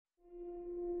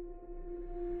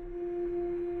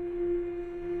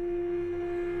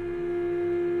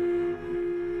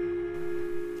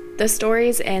The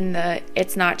stories in the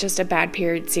It's Not Just a Bad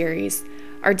Period series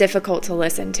are difficult to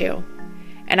listen to,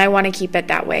 and I want to keep it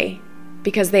that way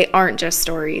because they aren't just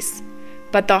stories,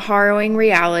 but the harrowing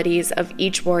realities of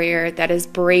each warrior that is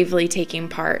bravely taking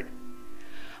part.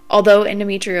 Although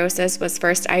endometriosis was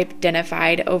first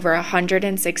identified over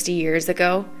 160 years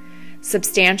ago,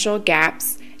 substantial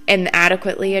gaps in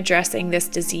adequately addressing this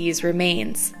disease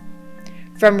remains.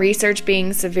 From research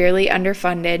being severely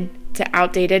underfunded to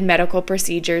outdated medical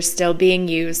procedures still being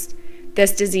used,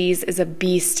 this disease is a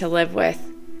beast to live with.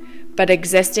 But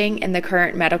existing in the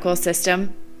current medical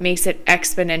system makes it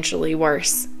exponentially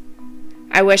worse.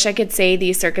 I wish I could say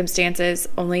these circumstances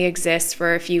only exist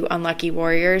for a few unlucky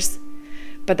warriors,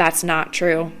 but that's not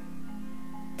true.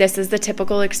 This is the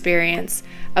typical experience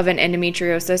of an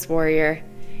endometriosis warrior,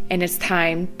 and it's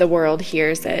time the world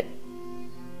hears it.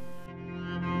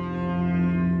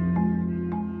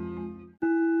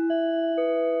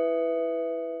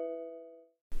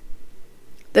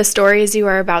 The stories you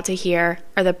are about to hear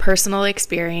are the personal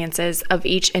experiences of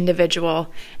each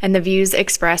individual, and the views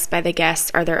expressed by the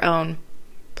guests are their own.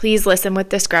 Please listen with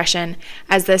discretion,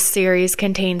 as this series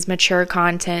contains mature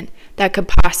content that could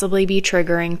possibly be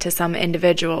triggering to some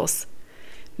individuals.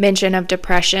 Mention of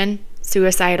depression,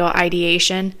 suicidal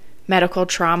ideation, medical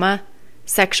trauma,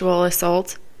 sexual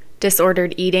assault,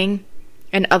 disordered eating,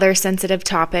 and other sensitive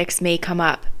topics may come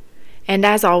up. And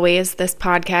as always, this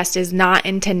podcast is not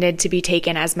intended to be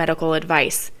taken as medical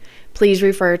advice. Please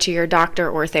refer to your doctor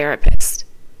or therapist.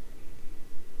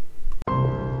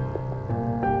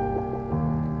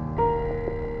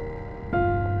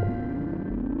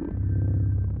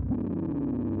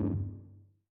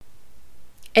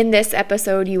 In this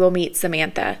episode, you will meet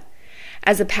Samantha.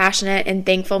 As a passionate and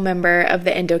thankful member of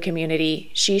the endo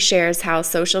community, she shares how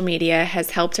social media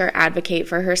has helped her advocate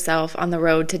for herself on the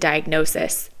road to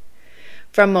diagnosis.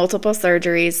 From multiple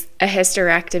surgeries, a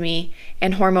hysterectomy,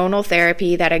 and hormonal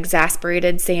therapy that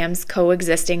exasperated Sam's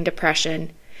coexisting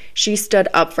depression, she stood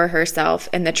up for herself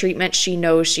and the treatment she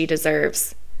knows she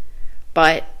deserves.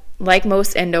 But, like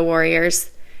most endo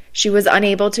warriors, she was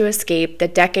unable to escape the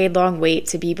decade-long wait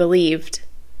to be believed.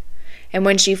 And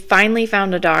when she finally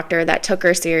found a doctor that took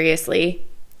her seriously,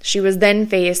 she was then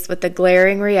faced with the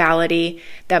glaring reality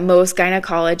that most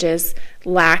gynecologists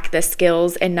lack the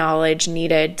skills and knowledge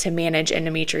needed to manage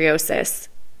endometriosis.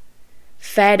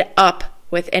 Fed up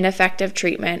with ineffective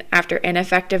treatment after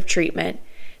ineffective treatment,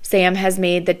 Sam has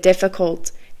made the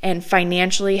difficult and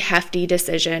financially hefty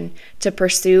decision to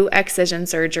pursue excision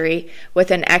surgery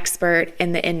with an expert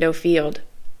in the endo field.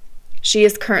 She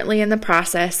is currently in the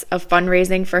process of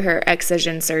fundraising for her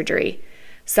excision surgery,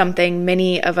 something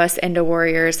many of us endo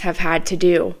warriors have had to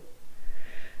do.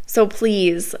 So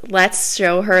please, let's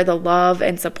show her the love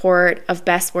and support of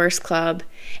Best Worst Club,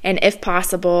 and if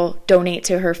possible, donate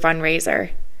to her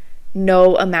fundraiser.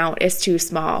 No amount is too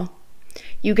small.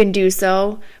 You can do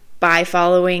so by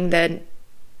following the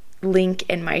link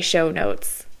in my show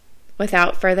notes.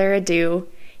 Without further ado,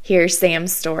 here's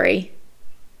Sam's story.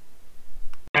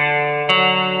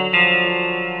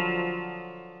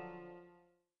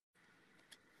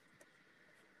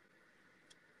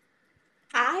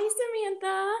 Hi,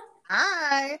 Samantha.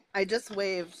 Hi. I just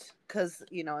waved because,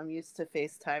 I'm used to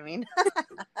FaceTiming.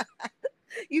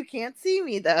 You can't see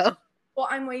me, though. Well,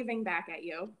 I'm waving back at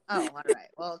you. Oh, all right.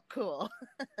 Well, cool.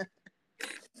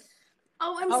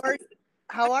 Oh,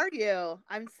 How are you?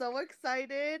 I'm so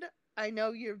excited. I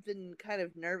know you've been kind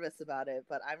of nervous about it,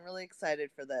 but I'm really excited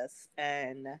for this,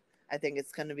 and I think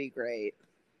it's going to be great.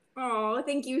 Oh,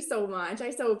 thank you so much.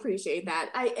 I so appreciate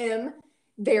that. I am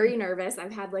very nervous.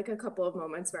 I've had a couple of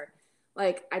moments where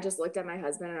I just looked at my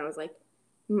husband and I was like,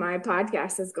 my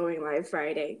podcast is going live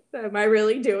Friday. Am I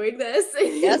really doing this?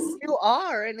 Yes, you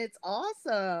are, and it's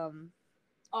awesome.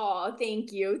 Oh,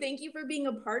 thank you. Thank you for being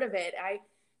a part of it.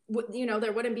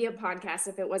 There wouldn't be a podcast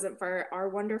if it wasn't for our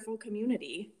wonderful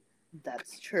community.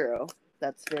 That's true.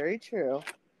 That's very true.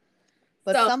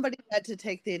 But somebody had to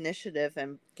take the initiative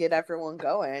and get everyone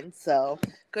going. So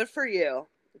good for you.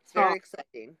 It's very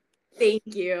exciting. Thank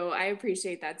you. I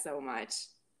appreciate that so much.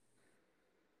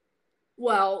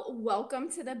 Well, welcome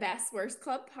to the Best Worst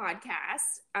Club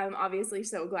podcast. I'm obviously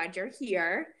so glad you're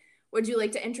here. Would you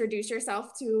like to introduce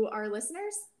yourself to our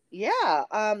listeners? Yeah.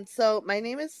 So my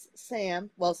name is Sam.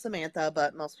 Well, Samantha,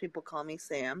 but most people call me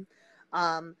Sam.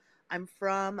 I'm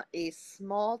from a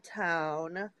small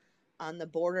town on the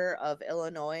border of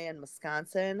Illinois and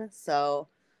Wisconsin. So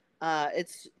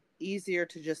it's easier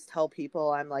to just tell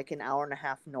people I'm like an hour and a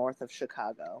half north of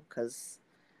Chicago because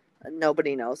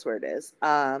nobody knows where it is.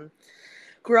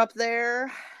 Grew up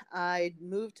there. I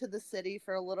moved to the city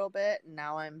for a little bit. And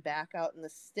now I'm back out in the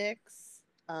sticks.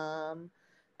 Um,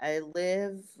 I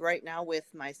live right now with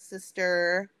my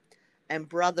sister and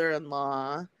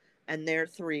brother-in-law and their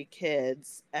three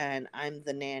kids, and I'm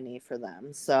the nanny for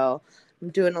them. So I'm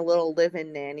doing a little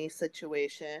live-in nanny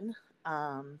situation,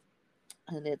 and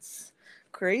it's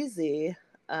crazy.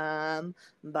 I'm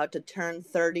about to turn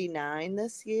 39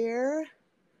 this year,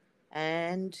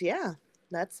 and yeah,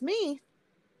 that's me.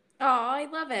 Oh, I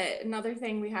love it. Another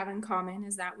thing we have in common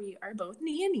is that we are both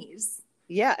nannies.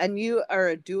 Yeah, and you are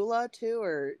a doula too,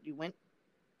 or you went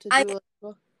to I doula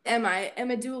school? am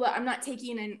a doula. I'm not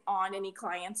taking on any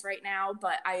clients right now,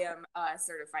 but I am a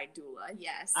certified doula.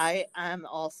 Yes. I am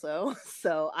also.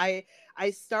 So I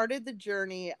started the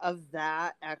journey of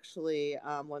that actually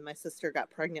when my sister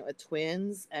got pregnant with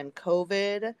twins and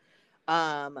COVID.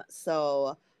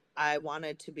 So I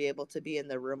wanted to be able to be in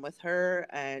the room with her,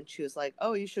 and she was like,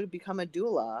 "Oh, you should become a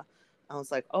doula." I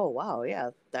was like, "Oh, wow, yeah,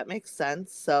 that makes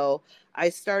sense." So I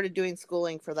started doing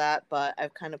schooling for that, but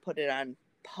I've kind of put it on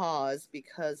pause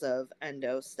because of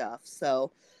endo stuff.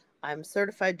 So I'm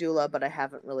certified doula, but I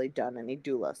haven't really done any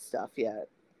doula stuff yet.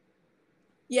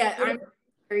 Yeah, I'm in a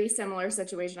very similar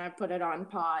situation. I put it on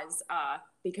pause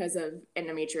because of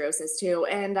endometriosis too.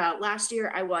 And last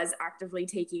year I was actively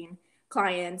taking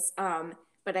clients,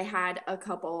 but I had a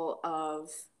couple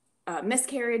of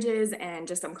miscarriages and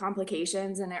just some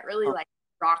complications, and it really Oh, like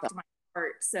rocked my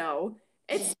heart. So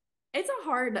it's a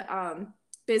hard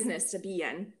business to be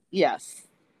in. yes.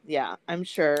 Yeah, I'm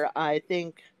sure. I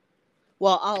think,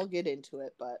 well, I'll get into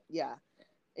it, but yeah,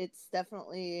 it's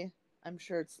definitely, I'm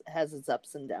sure it has its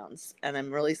ups and downs, and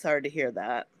I'm really sorry to hear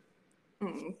that.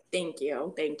 Thank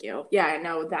you. Thank you. Yeah, I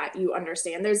know that you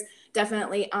understand. There's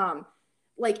definitely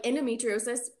like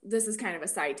endometriosis, this is kind of a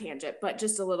side tangent, but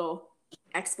just a little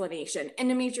explanation.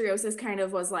 Endometriosis kind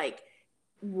of was like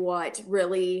what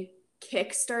really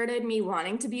kick-started me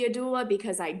wanting to be a doula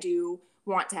because I do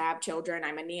want to have children.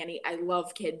 I'm a nanny. I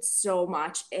love kids so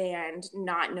much, and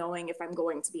not knowing if I'm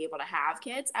going to be able to have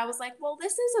kids, I was like, well,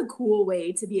 this is a cool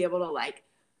way to be able to like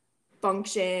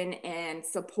function and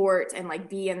support and like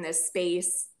be in this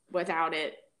space without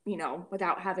it,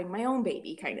 without having my own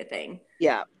baby kind of thing.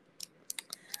 Yeah,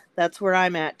 that's where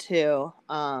I'm at too.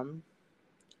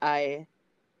 I,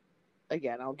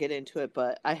 again, I'll get into it,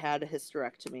 but I had a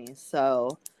hysterectomy,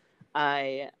 so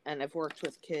and I've worked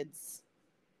with kids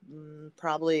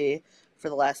probably for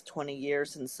the last 20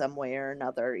 years in some way or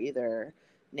another, either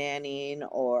nannying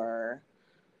or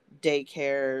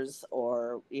daycares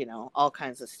or all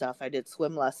kinds of stuff. I did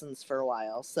swim lessons for a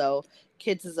while, so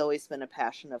kids has always been a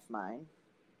passion of mine.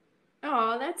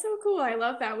 Oh, that's so cool. I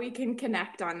love that we can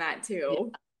connect on that Yeah,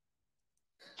 too.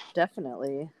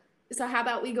 definitely. So, how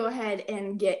about we go ahead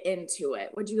and get into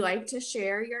it? Would you like to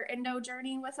share your endo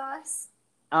journey with us?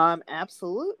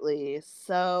 Absolutely.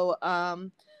 So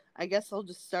I guess I'll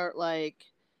just start like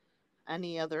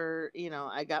any other.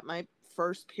 I got my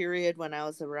first period when I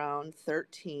was around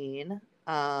 13.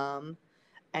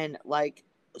 And like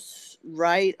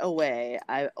right away,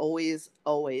 I always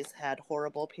had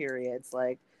horrible periods,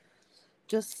 like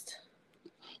just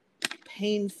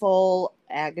painful,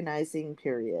 agonizing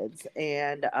periods.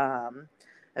 And I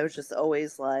was just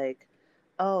always like,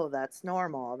 oh, that's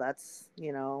normal. That's,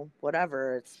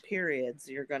 whatever. It's periods.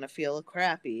 You're going to feel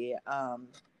crappy.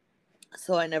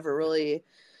 So I never really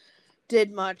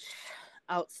did much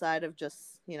outside of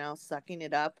just, sucking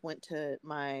it up. Went to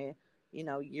my,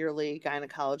 yearly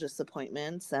gynecologist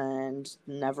appointments and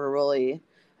never really,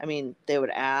 I mean, they would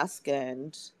ask.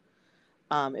 And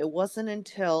it wasn't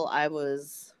until I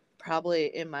was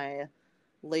probably in my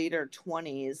later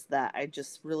 20s that I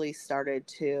just really started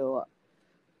to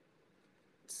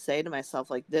say to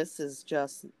myself, like, this is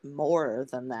just more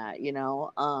than that.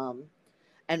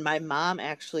 And my mom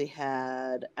actually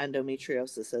had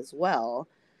endometriosis as well.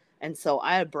 And so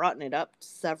I had brought it up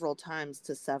several times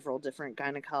to several different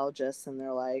gynecologists, and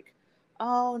they're like,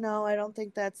 oh, no, I don't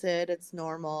think that's it. It's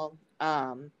normal.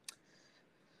 Fast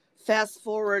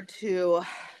forward to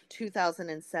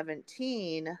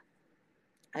 2017,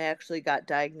 I actually got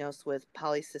diagnosed with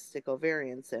polycystic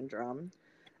ovarian syndrome.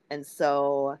 And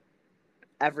so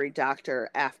every doctor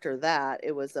after that,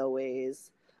 it was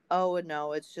always, oh,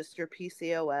 no, it's just your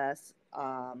PCOS.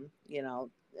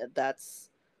 That's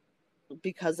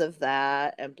because of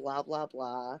that, and blah, blah,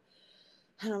 blah.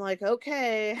 And I'm like,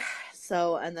 okay.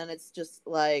 So, and then it's just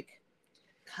like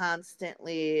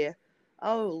constantly,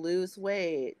 oh, lose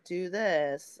weight, do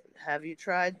this. Have you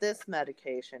tried this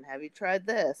medication? Have you tried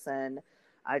this? And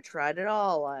I tried it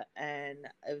all, and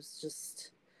it was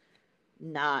just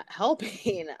not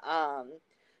helping.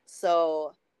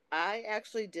 So I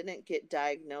actually didn't get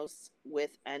diagnosed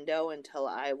with endo until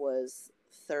I was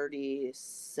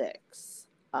 36.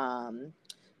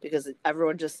 Because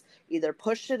everyone just either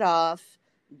pushed it off,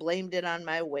 blamed it on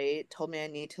my weight, told me I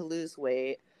need to lose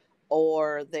weight,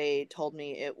 or they told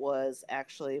me it was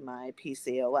actually my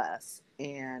PCOS.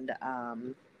 And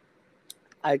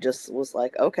I just was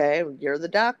like, okay, you're the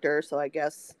doctor, so I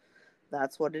guess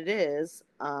that's what it is.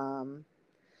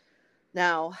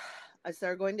 Now, I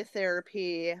started going to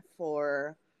therapy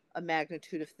for a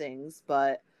magnitude of things,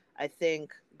 but I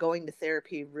think going to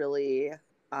therapy really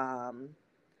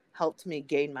helped me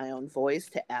gain my own voice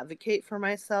to advocate for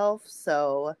myself.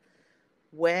 So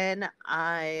when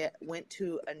I went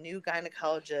to a new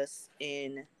gynecologist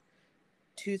in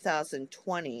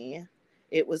 2020,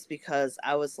 it was because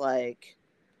I was like,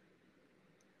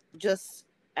 just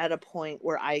at a point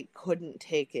where I couldn't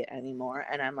take it anymore.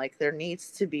 And I'm like, there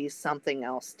needs to be something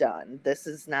else done. This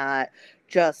is not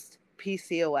just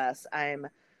PCOS. I'm,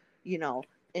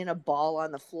 in a ball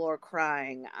on the floor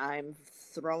crying. I'm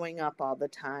throwing up all the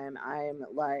time. I'm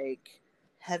like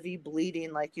heavy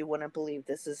bleeding like you wouldn't believe.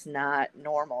 This is not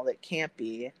normal. It can't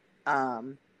be.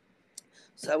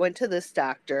 So I went to this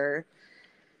doctor,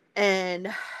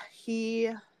 and he,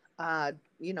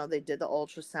 they did the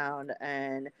ultrasound,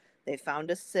 and they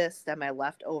found a cyst at my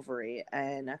left ovary.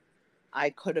 And I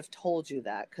could have told you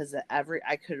that because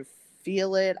I could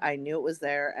feel it. I knew it was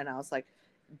there. And I was like,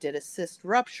 did a cyst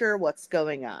rupture? What's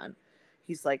going on?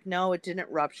 He's like, no, it didn't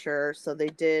rupture. So they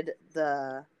did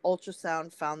the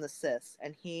ultrasound, found the cyst.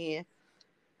 And he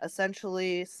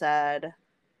essentially said,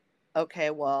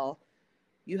 okay, well,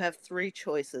 you have 3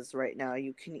 choices right now.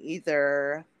 You can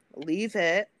either leave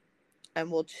it and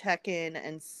we'll check in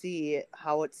and see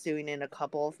how it's doing in a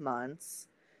couple of months.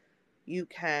 You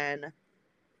can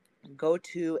go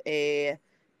to a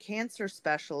cancer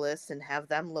specialist and have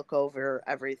them look over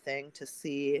everything to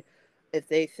see if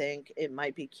they think it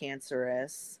might be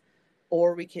cancerous,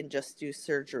 or we can just do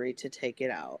surgery to take it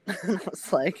out. I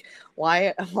was like,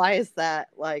 why is that?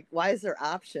 Like, why is there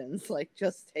options? Like,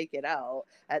 just take it out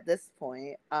at this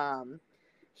point.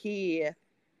 He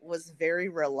was very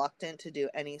reluctant to do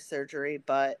any surgery,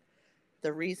 but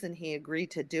the reason he agreed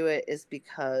to do it is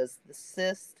because the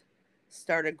cyst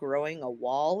started growing a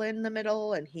wall in the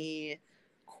middle, and he,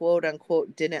 quote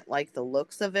unquote, didn't like the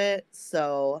looks of it.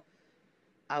 So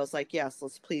I was like, yes,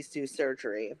 let's please do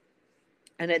surgery.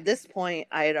 And at this point,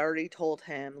 I had already told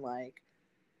him, like,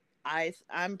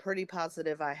 I'm pretty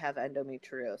positive I have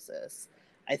endometriosis.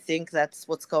 I think that's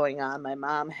what's going on. My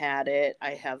mom had it.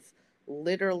 I have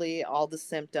literally all the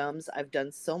symptoms. I've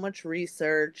done so much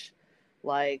research,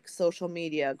 like social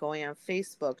media, going on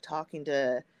Facebook, talking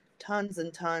to tons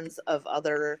and tons of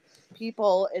other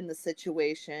people in the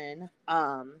situation.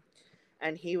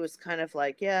 And he was kind of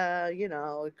like, yeah,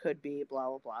 it could be blah,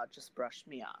 blah, blah, just brushed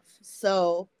me off.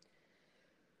 So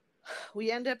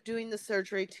we end up doing the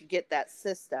surgery to get that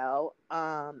cyst out,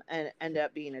 and end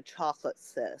up being a chocolate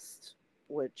cyst,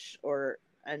 or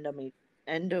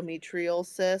endometrial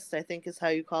cyst, I think is how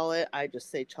you call it. I just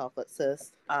say chocolate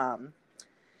cyst.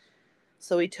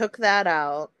 So we took that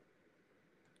out,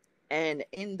 and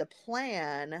in the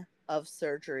plan of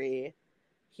surgery,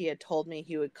 he had told me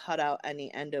he would cut out any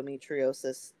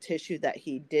endometriosis tissue that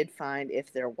he did find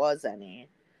if there was any.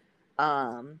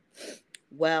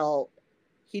 Well,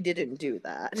 he didn't do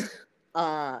that.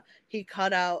 He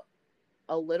cut out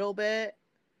a little bit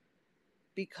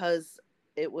because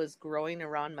it was growing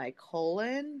around my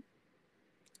colon,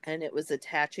 and it was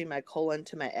attaching my colon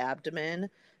to my abdomen.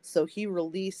 So he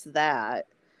released that,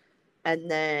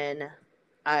 and then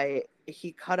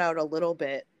he cut out a little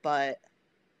bit, but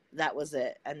that was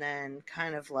it. And then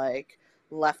kind of like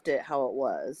left it how it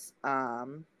was.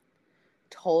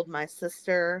 Told my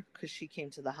sister, because she came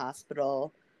to the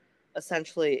hospital.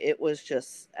 Essentially, it was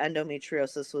just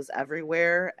endometriosis was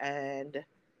everywhere, and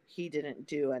he didn't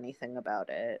do anything about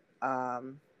it.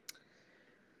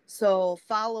 So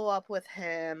follow up with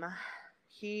him.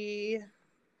 He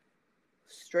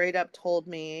straight up told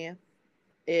me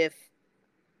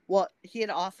he had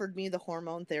offered me the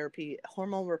hormone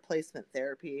replacement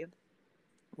therapy,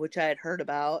 which I had heard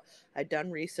about, I'd done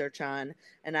research on,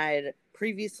 and I had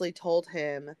previously told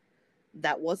him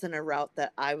that wasn't a route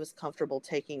that I was comfortable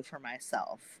taking for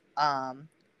myself.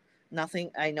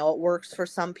 Nothing, I know it works for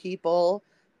some people,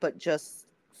 but just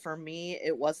for me,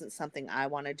 it wasn't something I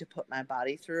wanted to put my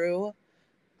body through.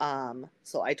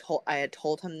 So I had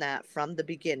told him that from the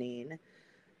beginning.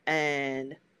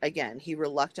 And again, he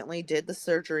reluctantly did the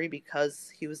surgery because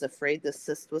he was afraid the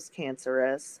cyst was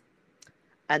cancerous.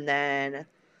 And then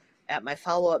at my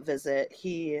follow-up visit,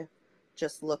 he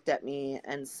just looked at me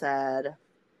and said,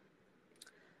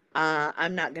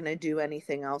 I'm not going to do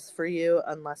anything else for you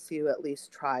unless you at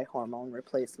least try hormone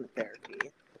replacement therapy.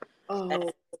 And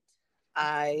Oh,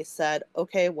 I said,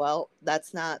 okay, well,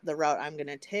 that's not the route I'm going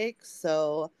to take.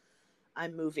 So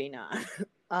I'm moving on.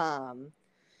 um,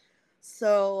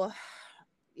 so,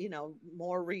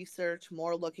 more research,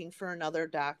 more looking for another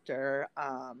doctor.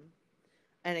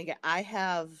 And again, I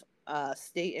have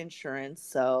state insurance,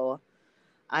 so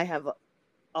I have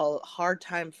a hard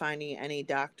time finding any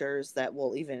doctors that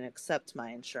will even accept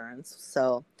my insurance.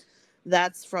 So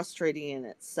that's frustrating in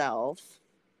itself.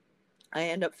 I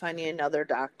end up finding another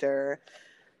doctor,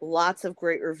 lots of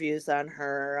great reviews on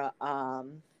her.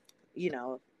 You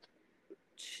know,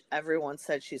 everyone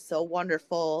said she's so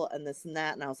wonderful and this and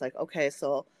that. And I was like, okay,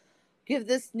 so give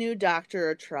this new doctor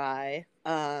a try.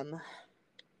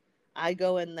 I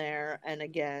go in there, and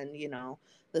again,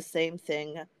 the same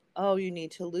thing. Oh, you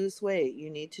need to lose weight. You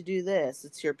need to do this.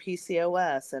 It's your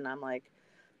PCOS. And I'm like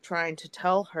trying to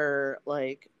tell her,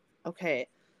 like, okay.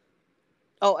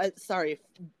 Oh, sorry.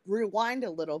 Rewind a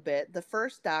little bit. The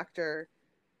first doctor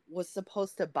was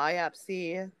supposed to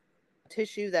biopsy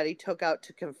tissue that he took out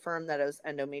to confirm that it was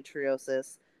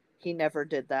endometriosis. He never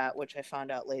did that, which I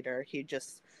found out later. He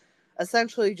just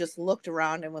essentially just looked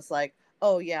around and was like,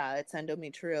 oh yeah, it's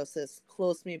endometriosis,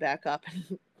 closed me back up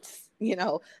and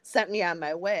sent me on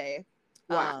my way.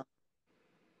 wow.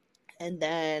 And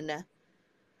then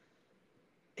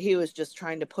he was just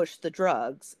trying to push the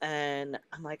drugs, and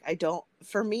I'm like, I don't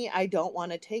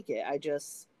want to take it.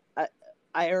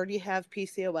 I already have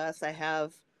PCOS. I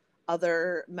have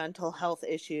other mental health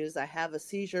issues. I have a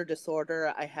seizure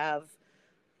disorder. I have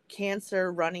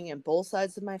cancer running in both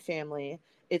sides of my family.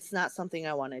 It's not something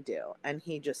I want to do. And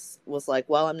he just was like,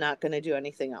 well, I'm not going to do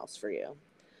anything else for you.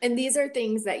 And these are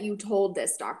things that you told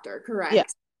this doctor, Yeah.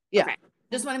 correct? Yeah. Okay.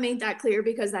 Just want to make that clear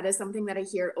because that is something that I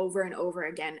hear over and over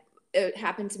again. It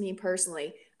happened to me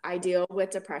personally. I deal with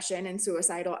depression and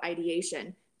suicidal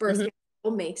ideation. Birth Mm-hmm.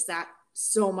 control makes that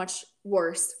so much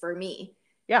worse for me.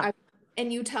 Yeah.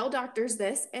 And you tell doctors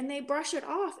this and they brush it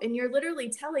off. And you're literally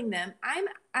telling them, I'm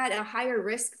at a higher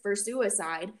risk for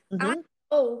suicide. I Mm-hmm.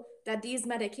 know that these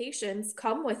medications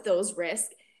come with those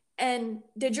risks. And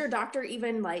did your doctor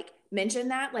even like mention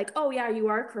that? Like, oh, yeah, you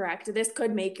are correct. This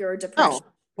could make your depression No,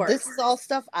 worse. this is all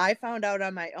stuff I found out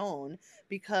on my own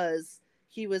because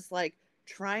he was like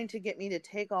trying to get me to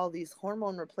take all these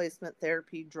hormone replacement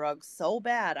therapy drugs so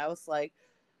bad. I was like,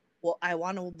 well, I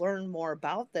want to learn more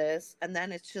about this. And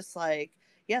then it's just like,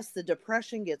 yes, the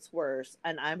depression gets worse.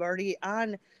 And I'm already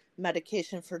on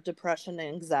medication for depression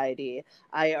and anxiety.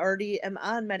 I already am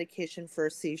on medication for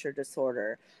a seizure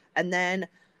disorder. And then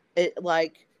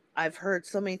I've heard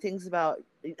so many things about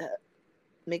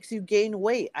makes you gain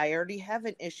weight. I already have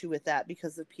an issue with that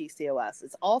because of PCOS.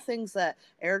 It's all things that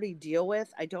I already deal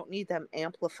with. I don't need them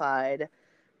amplified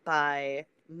by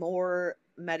more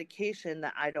medication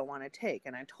that I don't want to take.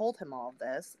 And I told him all of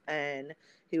this, and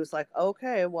he was like,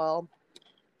 okay, well,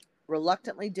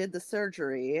 reluctantly did the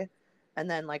surgery. And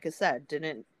then, like I said,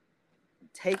 didn't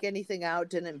take anything out,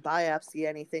 didn't biopsy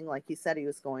anything like he said he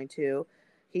was going to.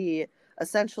 He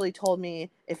essentially told me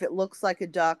if it looks like a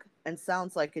duck and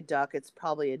sounds like a duck, it's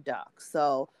probably a duck.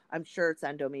 So I'm sure it's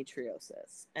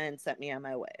endometriosis, and sent me on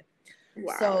my way.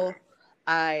 Wow. So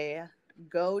I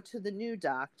go to the new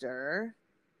doctor,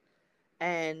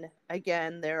 and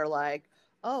again, they're like,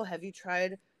 oh, have you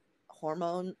tried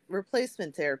hormone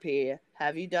replacement therapy?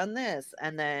 Have you done this?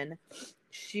 And then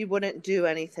she wouldn't do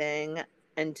anything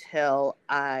until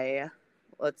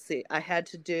let's see, I had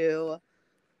to do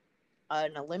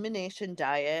an elimination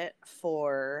diet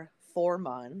for 4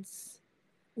 months,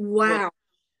 which Wow.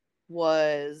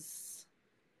 was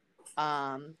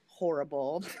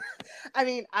horrible. I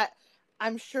mean,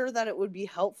 I'm sure that it would be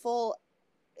helpful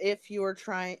if you were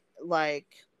trying, like,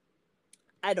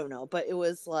 I don't know, but it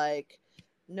was like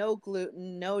no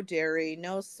gluten, no dairy,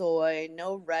 no soy,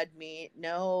 no red meat,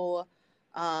 no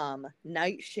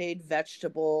nightshade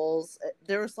vegetables.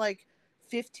 There was like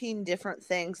 15 different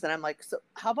things, and I'm like, so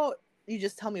how about you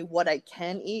just tell me what I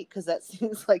can eat, because that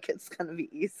seems like it's going to be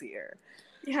easier.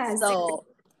 Yes. So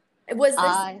Was this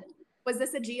I was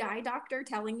this a GI doctor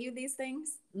telling you these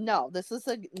things? no, this is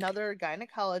another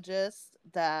gynecologist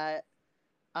that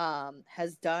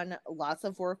has done lots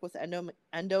of work with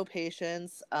endo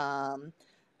patients,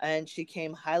 and she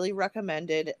came highly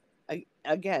recommended.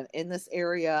 Again, in this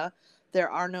area, there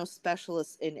are no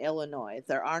specialists in Illinois.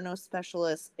 There are no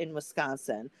specialists in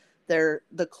Wisconsin.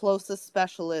 The closest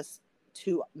specialist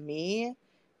to me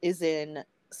is in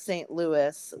St.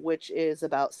 Louis, which is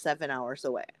about 7 hours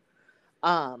away.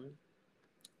 Um,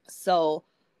 so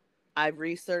I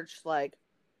researched like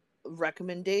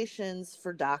recommendations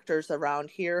for doctors around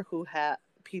here who have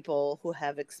people who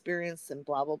have experience and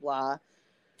blah blah blah.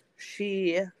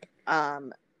 She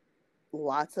um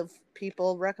lots of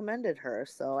people recommended her,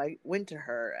 so I went to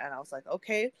her and I was like,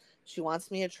 okay, she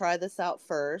wants me to try this out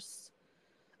first.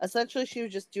 Essentially, she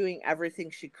was just doing everything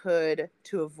she could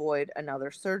to avoid another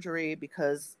surgery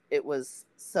because it was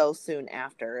so soon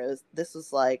after. This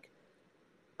was like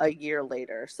a year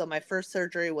later. So my first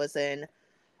surgery was in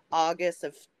August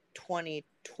of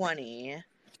 2020,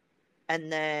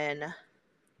 and then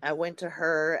I went to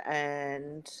her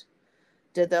and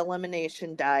did the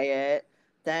elimination diet.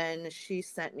 Then she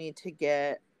sent me to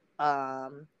get a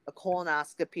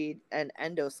colonoscopy and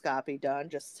endoscopy done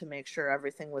just to make sure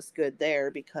everything was good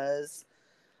there, because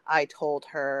I told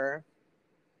her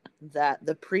that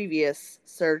the previous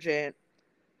surgeon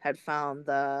had found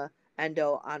the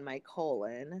endo on my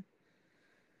colon.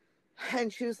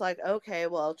 And she was like, okay,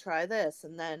 well, I'll try this.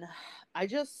 And then I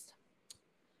don't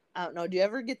know. Do you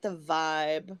ever get the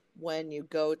vibe when you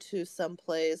go to some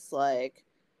place like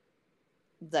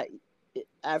that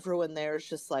everyone there is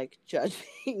just like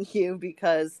judging you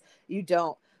because you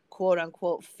don't quote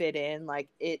unquote fit in? Like,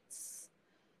 it's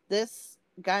this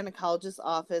gynecologist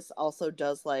office also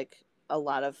does like a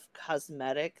lot of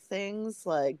cosmetic things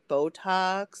like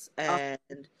Botox and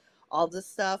all this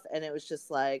stuff. And it was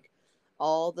just like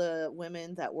all the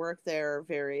women that work there are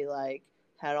very like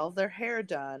had all their hair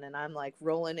done, and I'm like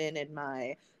rolling in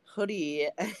my hoodie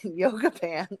and yoga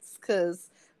pants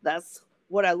because that's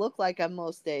what I look like on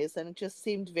most days. And it just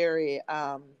seemed very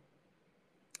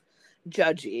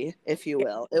judgy, if you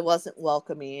will. It wasn't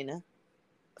welcoming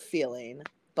feeling.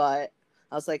 But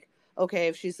I was like, okay,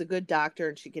 if she's a good doctor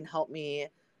and she can help me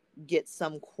get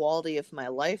some quality of my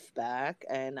life back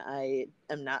and I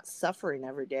am not suffering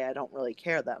every day, I don't really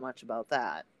care that much about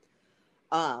that.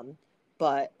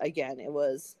 But again, it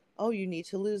was, oh, you need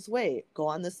to lose weight. Go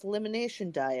on this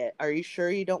elimination diet. Are you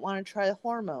sure you don't want to try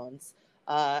hormones?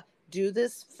 Do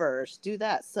this first, do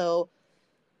that. So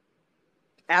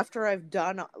after I've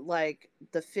done like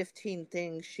the 15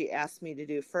 things she asked me to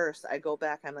do first, I go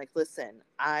back. I'm like, listen,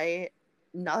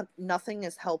 nothing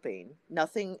is helping.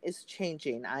 Nothing is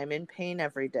changing. I'm in pain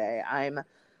every day. I'm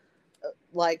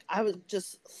like, I was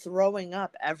just throwing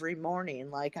up every morning.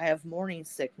 Like, I have morning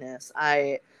sickness.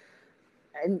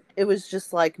 And it was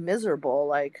just like miserable.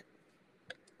 Like,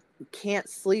 can't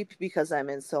sleep because I'm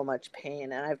in so much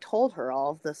pain. And I've told her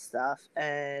all of this stuff.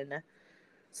 And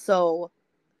so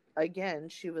again,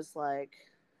 she was like,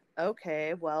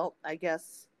 okay, well, I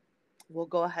guess we'll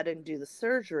go ahead and do the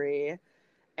surgery.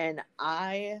 And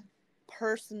I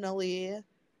personally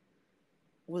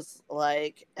was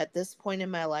like, at this point in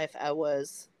my life, I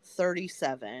was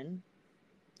 37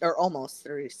 or almost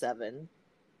 37.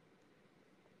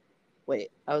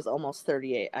 Wait, I was almost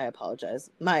 38. I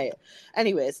apologize.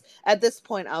 Anyways, at this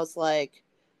point, I was like,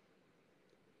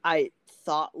 I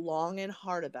thought long and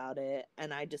hard about it,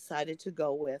 and I decided to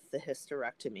go with the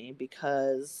hysterectomy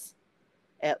because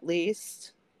at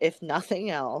least, if nothing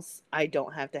else, I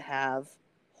don't have to have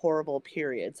horrible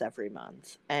periods every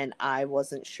month. And I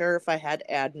wasn't sure if I had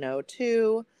adeno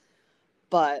too,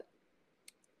 but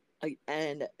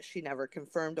and she never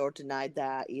confirmed or denied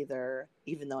that either,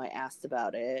 even though I asked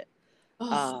about it.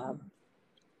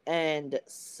 And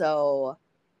so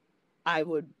I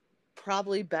would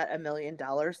probably bet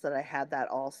 $1,000,000 that I had that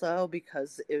also,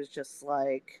 because it was just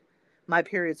like my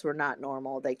periods were not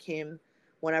normal. They came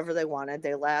whenever they wanted,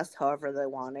 they last however they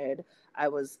wanted. I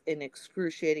was in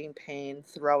excruciating pain,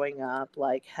 throwing up,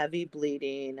 like heavy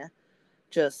bleeding,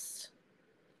 just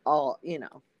all, you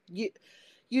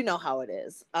know how it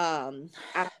is.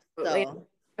 Absolutely. So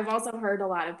I've also heard a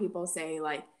lot of people say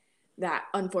like that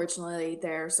unfortunately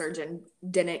their surgeon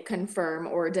didn't confirm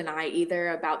or deny either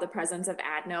about the presence of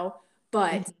adeno.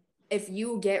 But if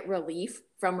you get relief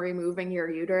from removing your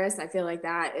uterus, I feel like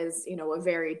that is, a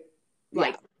very yeah.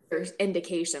 like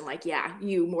indication like, yeah,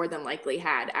 you more than likely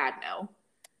had adeno.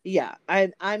 Yeah.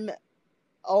 I'm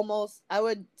almost, I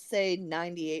would say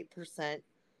 98%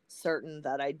 certain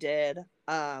that I did.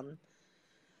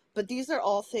 But these are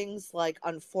all things like,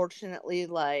 unfortunately,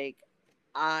 like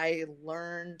I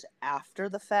learned after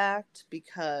the fact,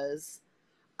 because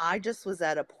I just was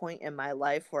at a point in my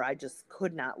life where I just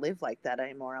could not live like that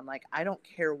anymore. I'm like, I don't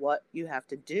care what you have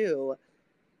to do,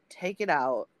 take it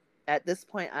out. At this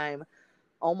point, I'm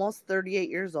almost 38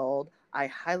 years old. I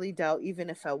highly doubt, even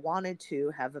if I wanted to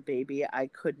have a baby, I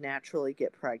could naturally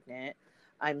get pregnant.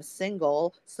 I'm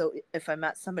single, so if I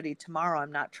met somebody tomorrow,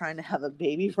 I'm not trying to have a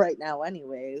baby right now,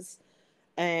 anyways.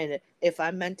 And if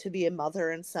I'm meant to be a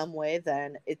mother in some way,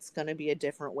 then it's going to be a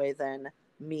different way than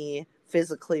me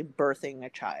physically birthing a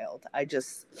child. I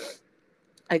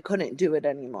couldn't do it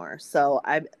anymore. So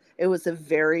it was a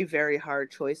very, very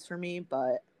hard choice for me,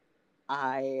 but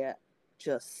I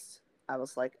I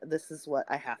was like, this is what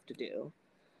I have to do.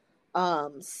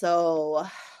 So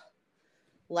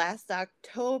last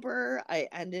October, I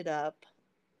ended up,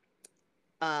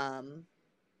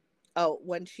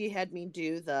 when she had me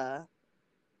do the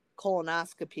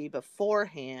colonoscopy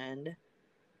beforehand,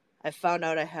 I found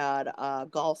out I had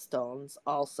gallstones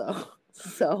also.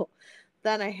 So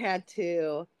then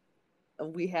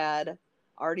we had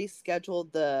already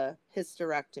scheduled the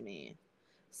hysterectomy,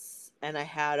 and I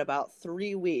had about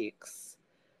 3 weeks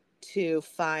to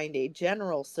find a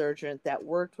general surgeon that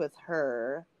worked with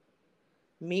her,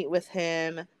 meet with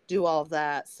him, do all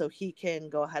that so he can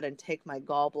go ahead and take my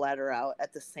gallbladder out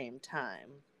at the same time.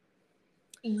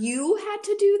 You had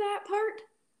to do that part?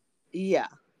 Yeah.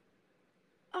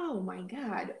 Oh my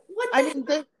God. What I the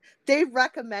mean, they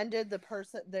recommended the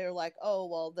person. They're like, oh,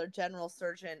 well, the general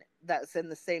surgeon that's in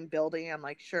the same building. I'm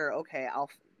like, sure, okay, I'll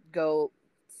go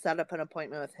set up an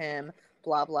appointment with him,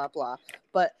 blah, blah, blah.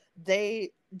 But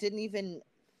they didn't even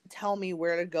tell me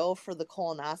where to go for the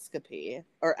colonoscopy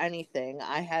or anything.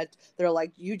 They're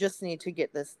like, you just need to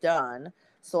get this done.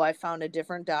 So I found a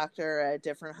different doctor at a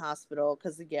different hospital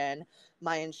because, again,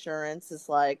 my insurance is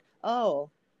like, oh,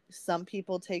 some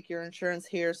people take your insurance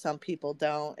here, some people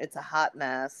don't. It's a hot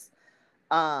mess.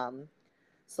 Um,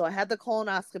 so I had the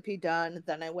colonoscopy done.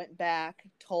 Then I went back,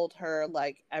 told her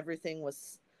like everything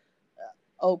was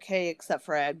okay except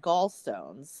for I had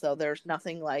gallstones. So there's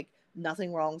nothing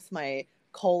wrong with my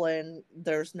colon.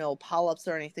 There's no polyps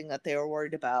or anything that they were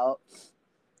worried about.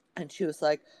 And she was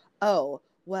like, "Oh,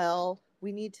 well,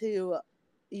 we need to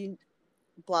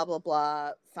blah blah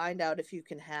blah, find out if you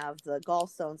can have the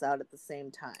gallstones out at the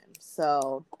same time."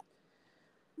 So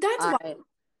That's why, I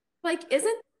like,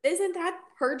 isn't that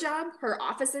her job, her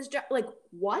office's job? Like,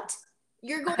 what?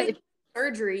 You're going I to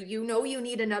surgery, you know you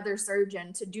need another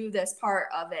surgeon to do this part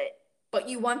of it, but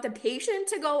you want the patient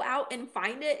to go out and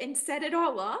find it and set it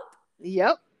all up?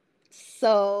 Yep.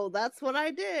 So that's what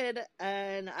I did.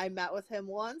 And I met with him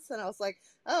once and I was like,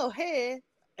 oh, hey.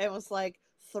 It was like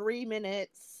 3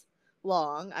 minutes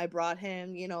long. I brought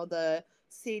him, the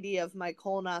CD of my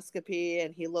colonoscopy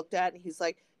and he looked at it and he's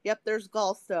like, yep, there's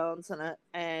gallstones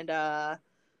and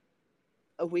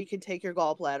we can take your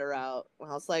gallbladder out. And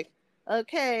I was like,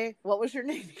 okay, what was your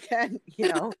name again?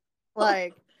 Oh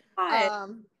Like, God.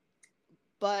 um,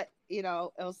 but it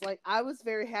was like I was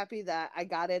very happy that I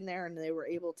got in there and they were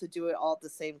able to do it all at the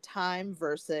same time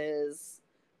versus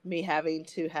me having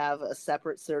to have a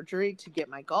separate surgery to get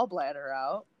my gallbladder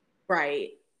out.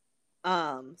 Right.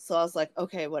 So I was like,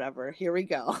 okay, whatever, here we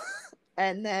go.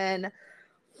 And then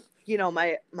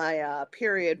my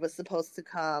period was supposed to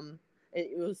come.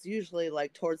 It was usually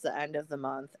like towards the end of the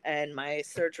month, and my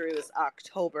surgery was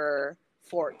October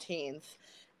 14th.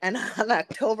 And on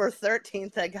October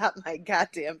 13th, I got my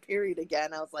goddamn period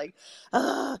again. I was like,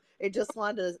 it just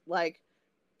wanted to like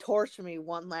torture me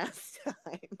one last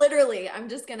time. Literally, I'm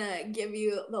just gonna give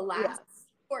you the Yes, last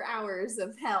 4 hours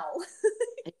of hell.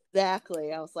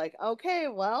 exactly. I was like, okay,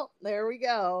 well, there we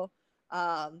go.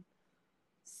 Um,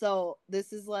 So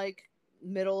this is like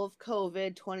middle of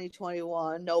COVID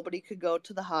 2021. Nobody could go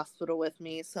to the hospital with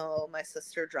me. So my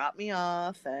sister dropped me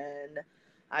off and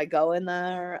I go in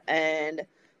there and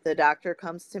the doctor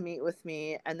comes to meet with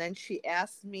me. And then she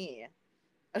asked me,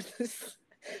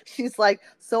 she's like,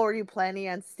 so are you planning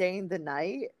on staying the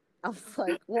night? I was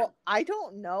like, well, I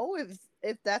don't know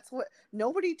if that's what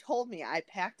nobody told me. I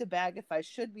packed a bag if I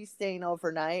should be staying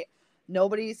overnight.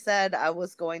 Nobody said I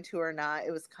was going to or not.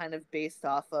 It was kind of based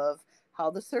off of how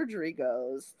the surgery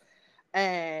goes.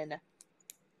 And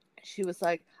she was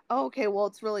like, oh, okay, well,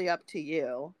 it's really up to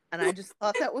you. And I just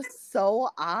thought that was so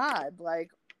odd.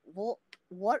 Like, well,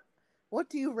 what what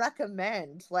do you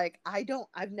recommend? Like,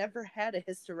 I've never had a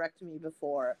hysterectomy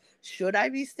before. Should I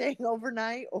be staying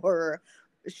overnight or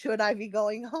should I be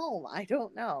going home? I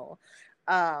don't know.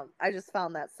 I just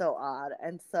found that so odd.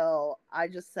 And so I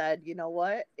just said, you know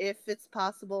what? If it's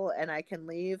possible and I can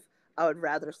leave, I would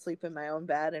rather sleep in my own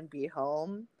bed and be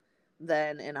home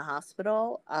than in a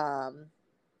hospital.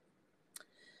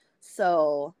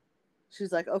 So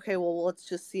she's like, okay, well, let's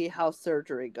just see how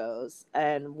surgery goes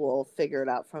and we'll figure it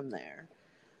out from there.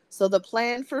 So the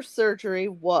plan for surgery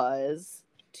was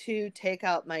to take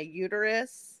out my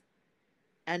uterus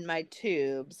and my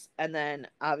tubes, and then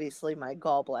obviously my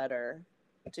gallbladder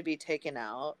to be taken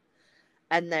out.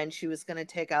 And then she was going to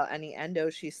take out any endo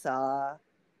she saw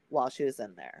while she was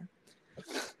in there.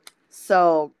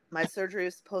 So my surgery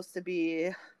was supposed to be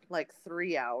like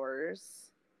 3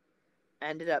 hours.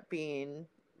 ended up being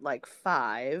like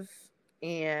 5,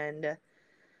 and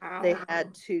they Wow.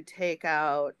 had to take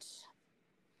out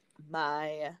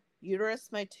my uterus,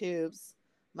 my tubes,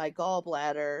 my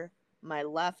gallbladder, my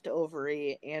left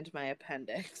ovary, and my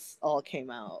appendix all came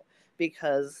out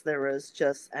because there was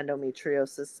just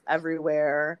endometriosis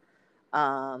everywhere.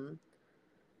 Um,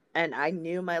 and I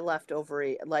knew my left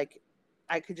ovary, like,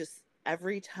 I could just,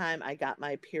 every time I got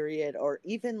my period, or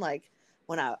even like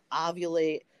when I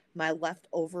ovulate, my left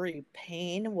ovary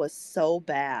pain was so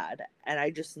bad. And I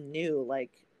just knew,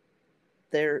 like,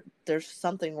 there's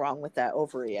something wrong with that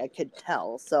ovary. I could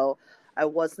tell. So I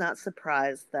was not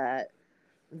surprised that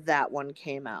that one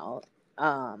came out.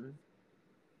 Um,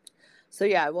 so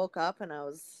yeah, I woke up and I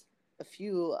was a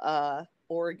few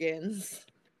organs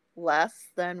less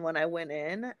than when I went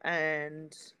in,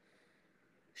 and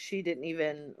she didn't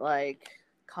even like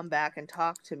come back and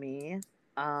talk to me.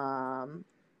 Um,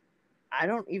 I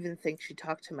don't even think she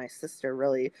talked to my sister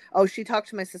really. Oh, she talked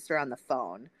to my sister on the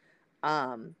phone.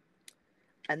 Um,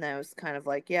 and then it was kind of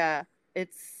like, yeah,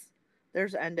 it's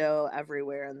there's endo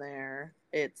everywhere in there.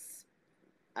 It's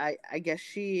I guess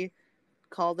she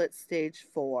called it stage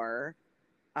 4,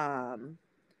 um,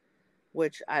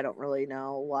 which I don't really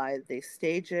know why they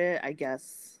stage it. I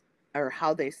guess, or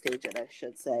how they stage it, I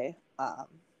should say.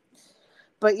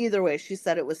 But either way, she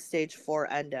said it was stage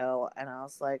 4 endo, and I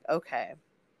was like, okay.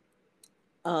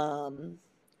 Um,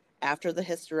 After the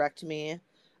hysterectomy,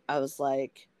 I was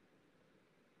like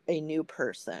a new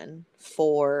person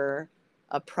for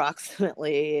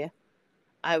approximately,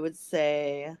 I would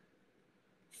say,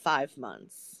 5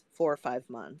 months, 4 or 5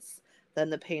 months. Then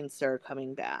the pain started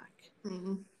coming back.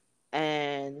 Mm.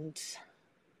 And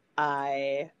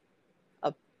I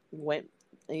uh, went,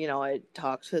 I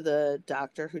talked to the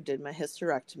doctor who did my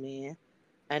hysterectomy.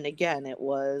 And again, it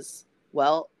was,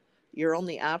 well, your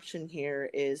only option here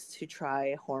is to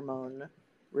try hormone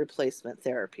replacement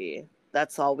therapy.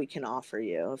 That's all we can offer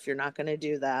you. If you're not going to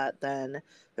do that, then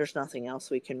there's nothing else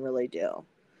we can really do.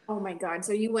 Oh my God.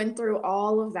 So you went through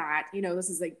all of that. This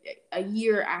is like a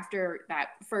year after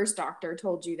that first doctor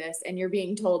told you this, and you're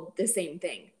being told the same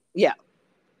thing. Yeah.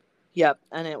 Yep.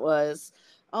 And it was,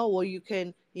 oh, well, you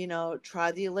can,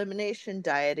 try the elimination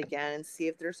diet again and see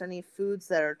if there's any foods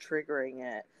that are triggering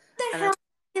it. The And hell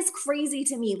is crazy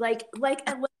to me. Like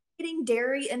eliminating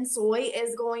dairy and soy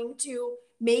is going to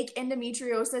make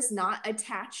endometriosis not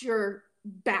attach your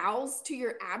bowels to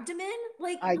your abdomen.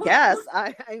 Like I what? guess,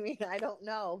 I mean, I don't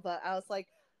know, but I was like,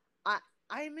 I,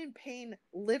 I'm in pain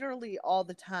literally all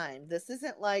the time. This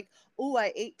isn't like, oh,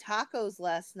 I ate tacos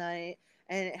last night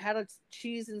and it had a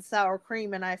cheese and sour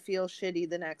cream and I feel shitty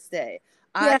the next day.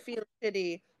 I Yeah. feel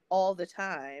shitty all the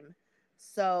time.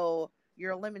 So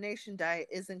your elimination diet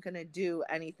isn't going to do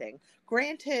anything.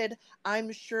 Granted,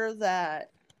 I'm sure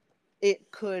that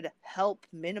it could help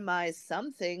minimize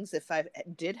some things if I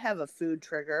did have a food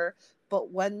trigger,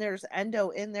 but when there's endo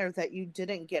in there that you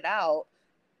didn't get out,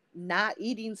 not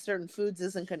eating certain foods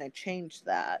isn't going to change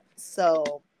that.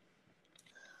 So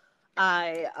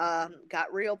I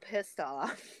got real pissed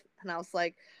off and I was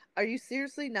like, are you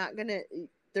seriously not going to,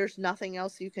 there's nothing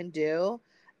else you can do?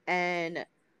 And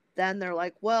then they're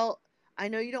like, well, I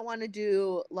know you don't want to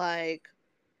do like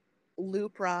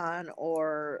Lupron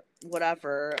or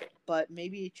whatever, but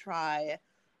maybe try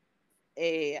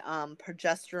a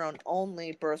progesterone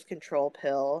only birth control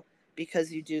pill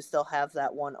because you do still have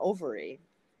that one ovary.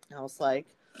 And I was like,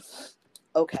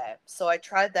 okay. So I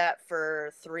tried that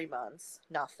for 3 months,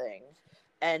 nothing.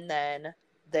 And then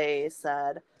they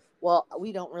said, well,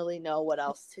 we don't really know what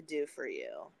else to do for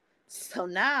you. So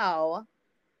now,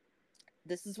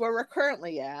 this is where we're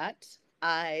currently at.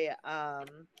 I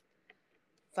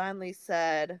finally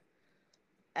said,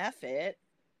 F it,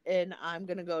 and I'm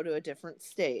going to go to a different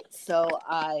state. So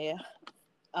I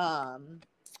um,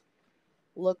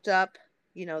 looked up,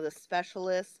 the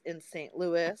specialist in St.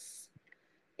 Louis,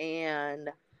 and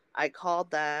I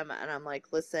called them and I'm like,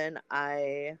 listen,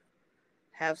 I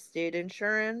have state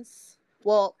insurance.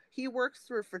 Well, he works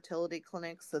through a fertility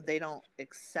clinic, so they don't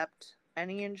accept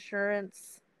any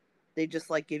insurance. They just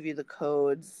like give you the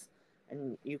codes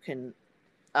and you can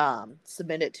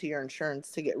submit it to your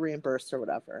insurance to get reimbursed or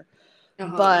whatever.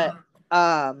 Uh-huh. But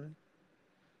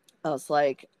I was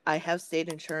like, I have state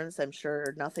insurance. I'm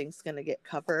sure nothing's going to get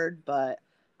covered, but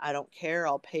I don't care.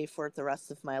 I'll pay for it the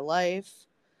rest of my life.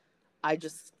 I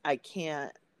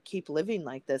can't keep living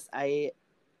like this. I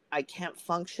can't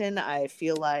function. I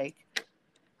feel like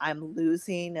I'm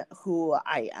losing who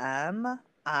I am.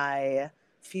 I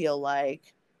feel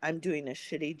like I'm doing a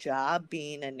shitty job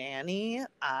being a nanny.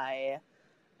 I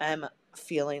am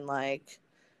feeling like,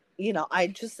 I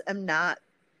just am not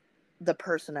the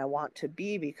person I want to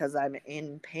be because I'm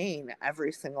in pain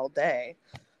every single day.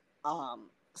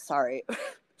 Sorry.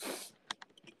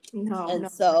 No, And no.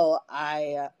 so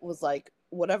I was like,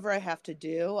 whatever I have to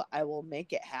do, I will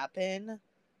make it happen.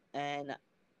 And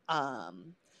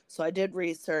so I did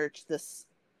research. This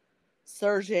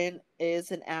surgeon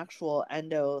is an actual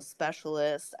endo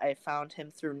specialist. I found him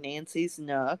through Nancy's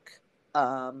Nook.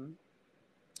 And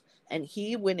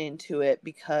he went into it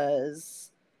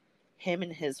because him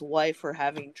and his wife were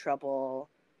having trouble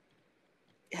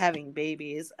having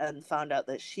babies and found out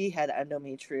that she had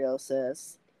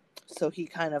endometriosis. So he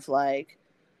kind of like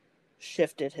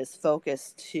shifted his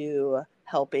focus to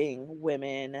helping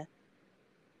women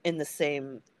in the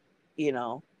same,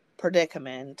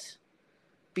 predicament,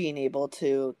 being able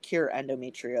to cure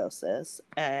endometriosis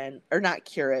and, or not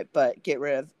cure it, but get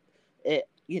rid of it,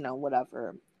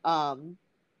 whatever.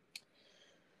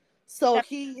 So That,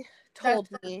 he that told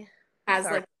me, has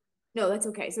sorry, like, no, that's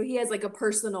okay. So he has like a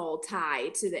personal tie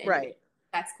to the individual. right.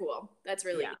 That's cool. That's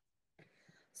really Yeah. neat.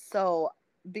 So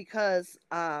because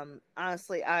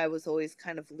honestly I was always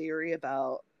kind of leery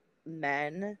about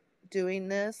men doing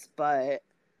this, but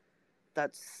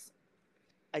that's,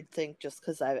 I think, just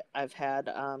because I've had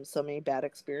so many bad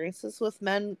experiences with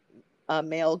men,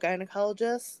 male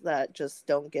gynecologists that just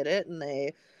don't get it and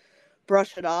they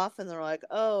brush it off and they're like,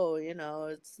 oh,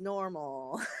 it's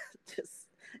normal. Just,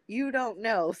 you don't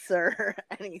know, sir,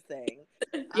 anything.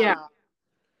 Yeah.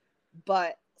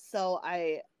 But so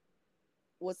I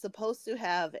was supposed to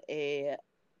have a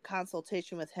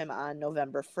consultation with him on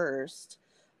November 1st.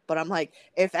 But I'm like,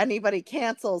 if anybody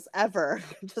cancels ever,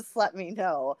 just let me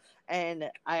know. And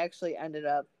I actually ended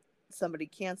up, somebody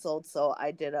canceled. So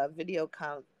I did a video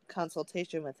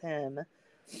consultation with him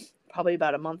probably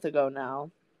about a month ago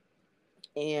now.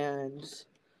 And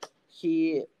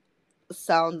he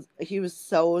he was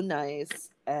so nice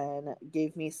and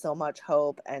gave me so much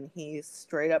hope. And he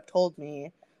straight up told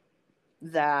me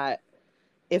that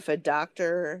if a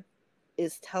doctor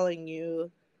is telling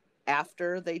you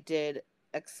after they did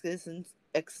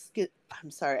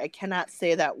I'm sorry, I cannot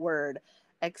say that word,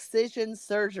 excision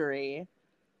surgery,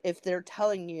 if they're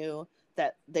telling you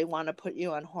that they want to put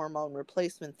you on hormone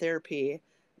replacement therapy,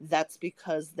 that's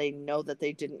because they know that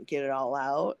they didn't get it all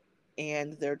out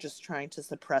and they're just trying to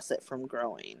suppress it from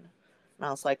growing. And I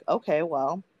was like, okay,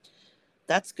 well,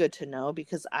 that's good to know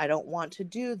because I don't want to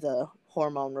do the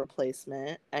hormone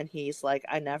replacement. And he's like,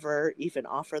 I never even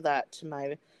offer that to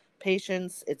my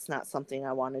patients. It's not something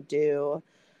I want to do.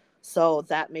 So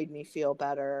that made me feel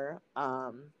better.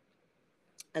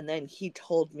 And then he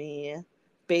told me,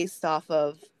 based off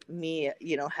of me,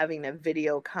 having a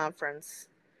video conference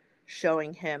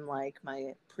showing him like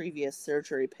my previous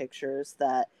surgery pictures,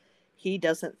 that he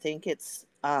doesn't think it's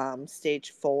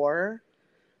stage 4.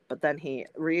 But then he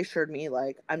reassured me,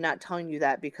 like, I'm not telling you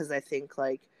that because I think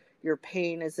like your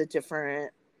pain is a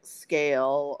different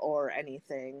scale or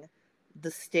anything.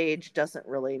 The stage doesn't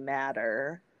really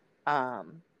matter.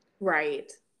 Um,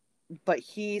 Right. but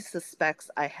he suspects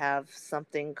I have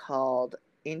something called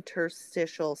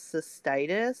interstitial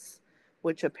cystitis,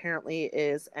 which apparently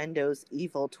is endo's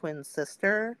evil twin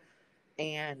sister,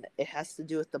 and it has to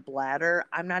do with the bladder.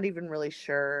 I'm not even really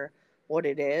sure what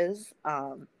it is.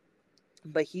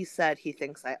 But he said he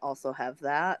thinks I also have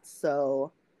that,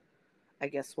 so I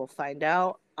guess we'll find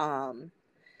out.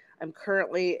 I'm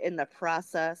currently in the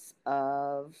process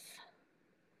of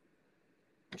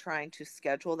trying to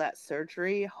schedule that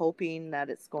surgery, hoping that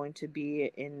it's going to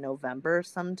be in November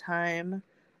sometime.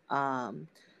 Um,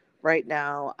 right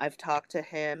now, I've talked to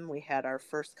him. We had our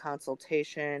first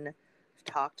consultation. I've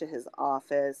talked to his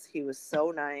office. He was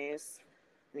so nice.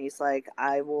 And he's like,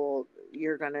 we're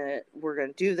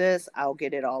gonna do this. I'll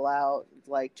get it all out.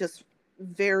 Like, just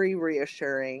very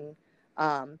reassuring.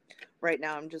 Um, right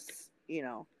now, I'm just,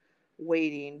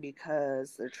 waiting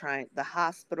because the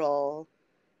hospital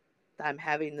I'm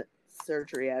having the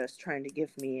surgery at is trying to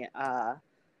give me a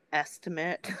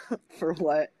estimate for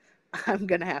what I'm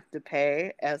gonna have to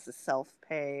pay as a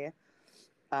self-pay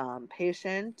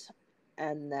patient,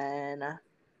 and then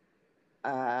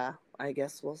I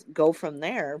guess we'll go from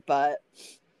there. But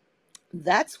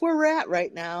that's where we're at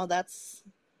right now. That's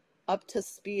up to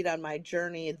speed on my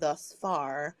journey thus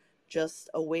far. Just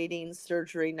awaiting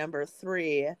surgery number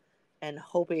 3 and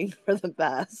hoping for the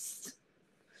best.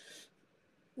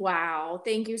 Wow.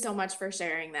 Thank you so much for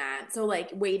sharing that. So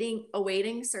like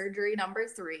awaiting surgery number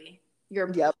 3,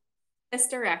 your Yep.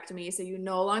 hysterectomy, so you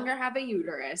no longer have a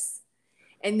uterus.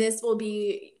 And this will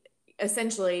be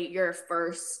essentially your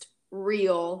first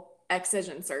real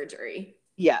excision surgery.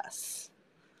 Yes.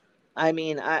 I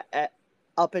mean,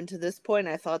 up until this point,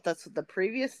 I thought that's what the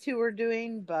previous two were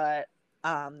doing, but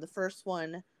the first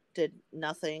one did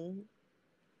nothing,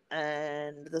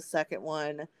 and the second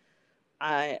one,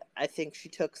 I think she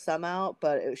took some out,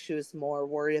 but she was more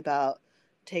worried about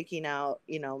taking out,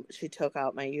 she took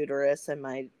out my uterus and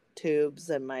my tubes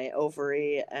and my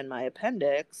ovary and my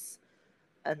appendix,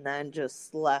 and then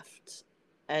just left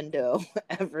endo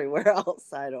everywhere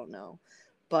else. I don't know.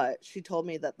 But she told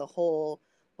me that the whole,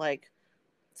 like,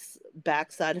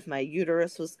 backside of my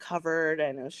uterus was covered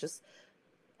and it was just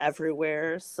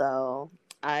everywhere. So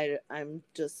I'm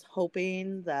just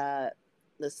hoping that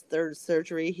this third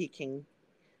surgery he can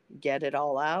get it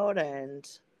all out and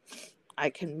I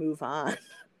can move on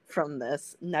from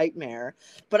this nightmare.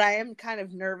 But I am kind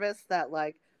of nervous that,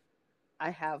 like,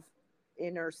 I have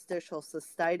interstitial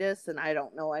cystitis and I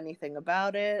don't know anything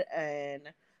about it,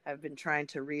 and I've been trying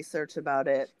to research about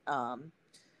it.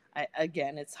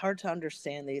 Again, it's hard to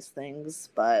understand these things,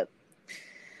 but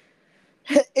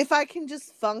if I can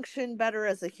just function better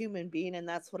as a human being, and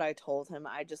that's what I told him,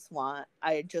 I just want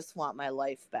my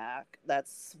life back.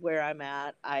 That's where I'm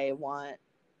at. I want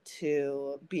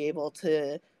to be able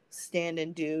to stand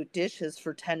and do dishes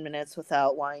for 10 minutes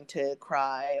without wanting to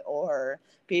cry, or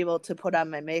be able to put on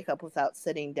my makeup without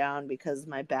sitting down because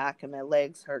my back and my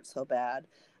legs hurt so bad.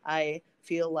 I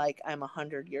feel like I'm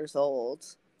 100 years old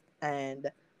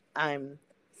and I'm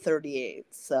 38.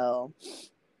 So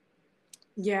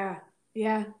Yeah,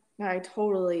 yeah. No,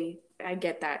 I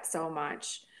get that so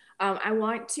much. I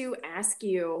want to ask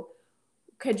you,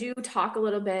 could you talk a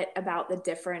little bit about the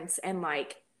difference and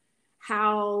like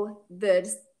how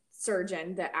the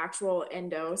surgeon, the actual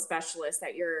endo specialist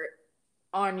that you're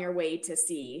on your way to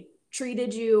see,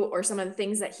 treated you, or some of the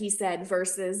things that he said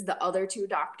versus the other two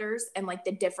doctors, and like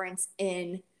the difference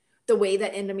in the way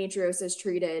that endometriosis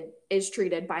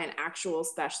treated by an actual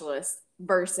specialist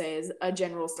versus a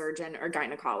general surgeon or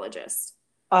gynecologist?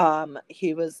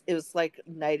 it was like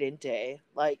night and day.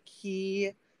 Like,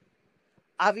 he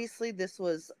obviously, this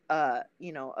was a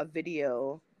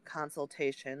video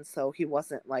consultation, so he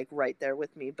wasn't like right there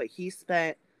with me, but he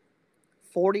spent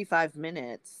 45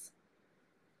 minutes,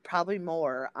 probably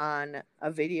more, on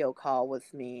a video call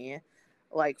with me,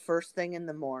 like first thing in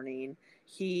the morning.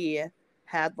 He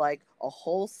had like a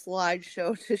whole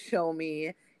slideshow to show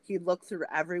me. He looked through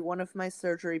every one of my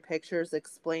surgery pictures,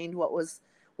 explained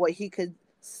what he could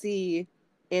see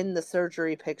in the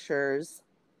surgery pictures,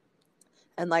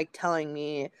 and like telling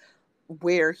me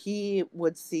where he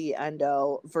would see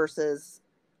endo versus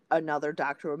another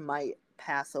doctor might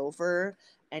pass over.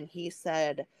 And he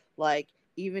said, like,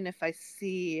 even if I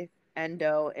see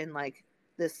endo in like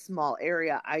this small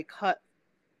area, I cut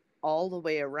all the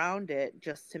way around it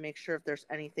just to make sure if there's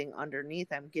anything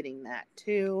underneath, I'm getting that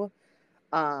too.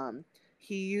 um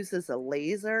he uses a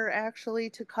laser actually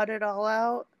to cut it all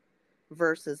out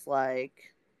versus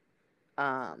like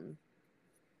um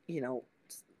you know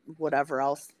whatever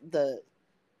else the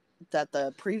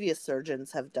previous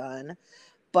surgeons have done.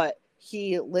 But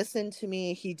he listened to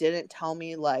me. He didn't tell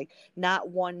me, like, not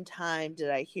one time did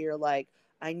I hear like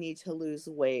I need to lose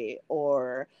weight,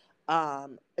 or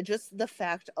just the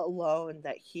fact alone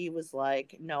that he was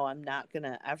like, no, I'm not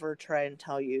gonna ever try and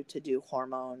tell you to do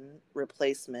hormone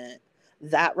replacement.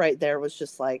 That right there was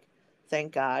just like,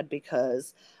 thank God,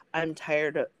 because I'm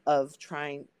tired of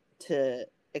trying to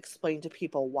explain to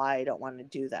people why I don't want to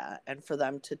do that, and for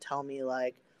them to tell me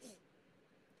like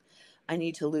I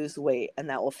need to lose weight and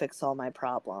that will fix all my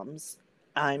problems.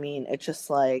 I mean, it's just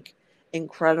like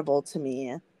incredible to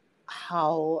me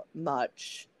how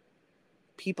much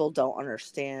people don't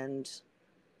understand.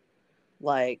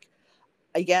 Like,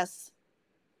 I guess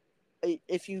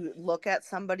if you look at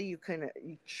somebody, you can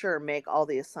sure make all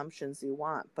the assumptions you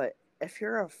want, but if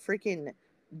you're a freaking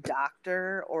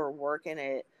doctor or work in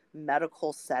a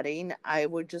medical setting,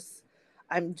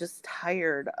 I'm just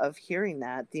tired of hearing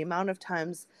that. The amount of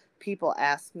times people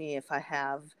ask me if I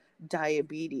have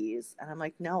diabetes, and I'm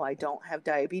like, no, I don't have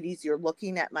diabetes. You're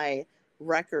looking at my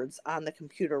records on the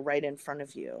computer right in front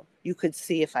of you. You could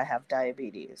see if I have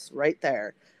diabetes right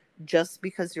there. Just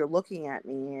because you're looking at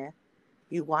me,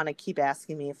 you want to keep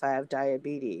asking me if I have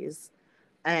diabetes.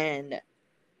 And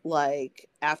like,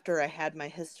 after I had my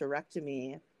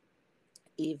hysterectomy,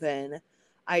 even,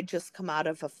 I just come out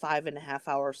of a 5.5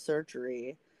 hour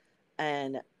surgery,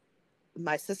 and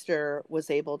my sister was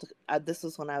able to, this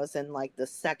was when I was in like the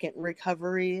second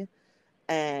recovery.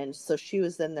 And so she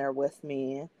was in there with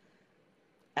me,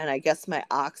 and I guess my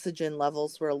oxygen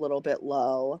levels were a little bit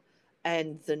low.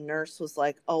 And the nurse was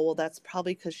like, oh, well, that's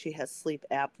probably because she has sleep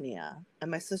apnea. And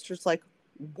my sister's like,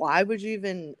 why would you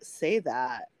even say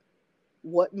that?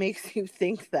 what makes you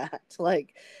think that?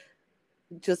 Like,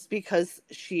 just because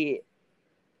she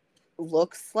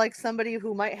looks like somebody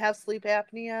who might have sleep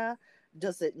apnea,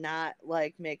 does it not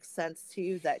like make sense to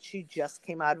you that she just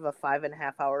came out of a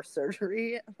 5.5 hour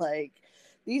surgery? Like,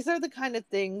 these are the kind of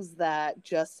things that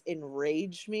just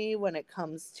enrage me when it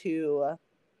comes to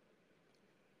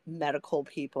medical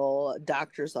people,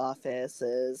 doctors'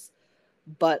 offices.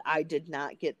 But I did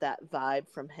not get that vibe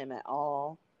from him at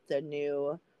all. The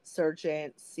new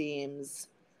surgeon seems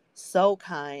so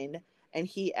kind, and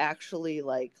he actually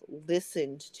like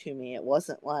listened to me. It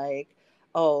wasn't like,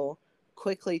 oh,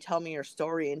 quickly tell me your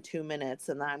story in 2 minutes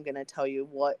and then I'm going to tell you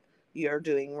what you're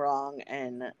doing wrong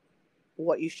and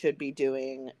what you should be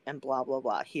doing and blah blah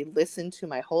blah. He listened to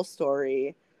my whole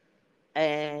story,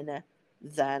 and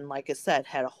then, like I said,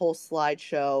 had a whole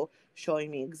slideshow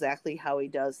showing me exactly how he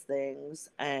does things.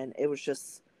 And it was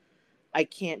just, I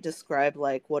can't describe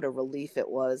like what a relief it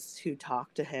was to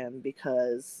talk to him,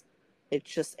 because it's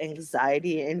just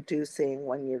anxiety inducing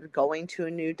when you're going to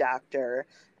a new doctor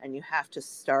and you have to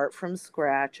start from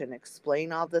scratch and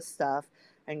explain all this stuff,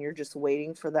 and you're just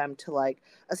waiting for them to like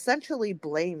essentially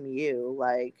blame you,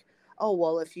 like, oh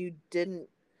well, if you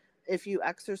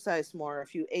exercised more,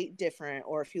 if you ate different,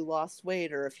 or if you lost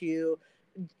weight, or if you,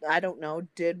 I don't know,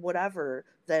 did whatever,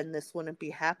 then this wouldn't be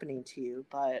happening to you.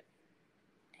 But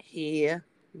he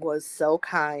was so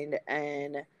kind,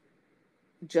 and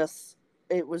just,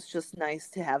 it was just nice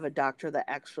to have a doctor that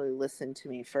actually listened to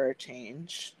me for a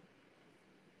change.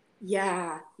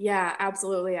 Yeah, yeah,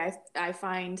 absolutely. I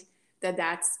find that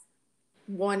that's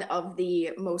one of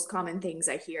the most common things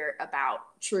I hear about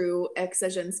true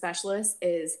excision specialists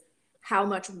is how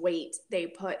much weight they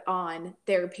put on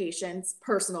their patient's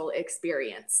personal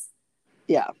experience.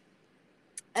 Yeah.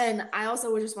 And I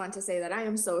also would just want to say that I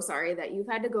am so sorry that you've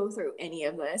had to go through any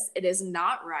of this. It is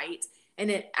not right. And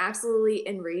it absolutely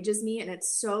enrages me. And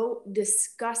it's so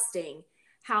disgusting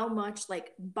how much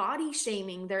like body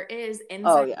shaming there is Oh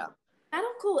inside yeah. the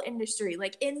medical industry,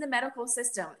 like in the medical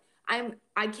system.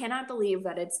 I cannot believe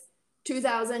that it's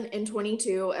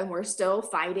 2022 and we're still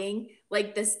fighting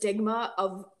like the stigma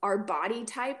of our body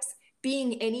types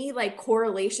being any like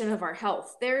correlation of our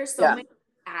health. There are so Yeah. many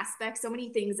aspects, so many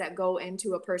things that go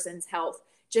into a person's health,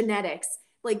 genetics,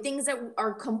 like things that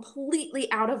are completely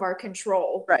out of our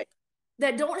control Right.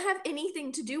 that don't have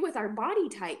anything to do with our body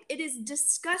type. It is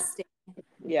disgusting.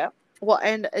 Yeah. Well,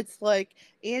 and it's like,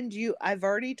 and I've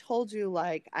already told you,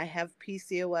 like, I have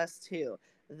PCOS too.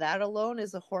 That alone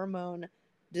is a hormone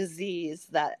disease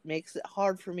that makes it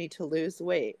hard for me to lose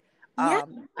weight. Yeah.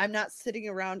 I'm not sitting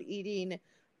around eating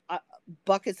uh,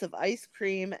 buckets of ice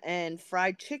cream and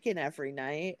fried chicken every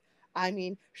night. I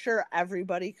mean, sure,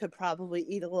 everybody could probably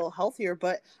eat a little healthier,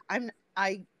 but I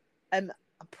am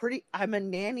I'm a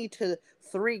nanny to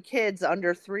 3 kids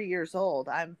under 3 years old.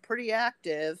 I'm pretty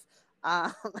active.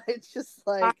 um, it's just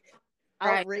like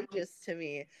Right. outrageous to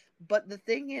me. But the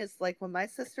thing is, like, when my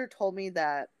sister told me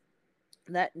that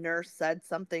that nurse said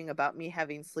something about me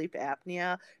having sleep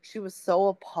apnea, she was so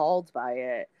appalled by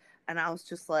it. And I was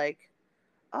just like,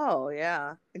 oh,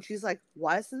 yeah. And she's like,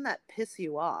 why doesn't that piss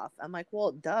you off? I'm like, well,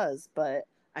 it does, but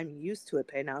I'm used to it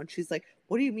by now. And she's like,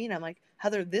 what do you mean? I'm like,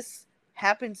 Heather, this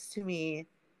happens to me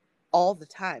all the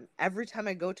time. Every time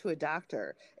I go to a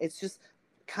doctor, it's just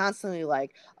constantly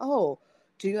like, oh,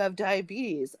 do you have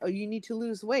diabetes? Oh, you need to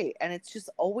lose weight. And it's just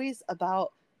always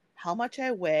about how much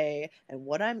I weigh and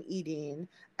what I'm eating.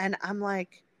 And I'm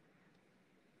like,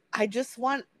 I just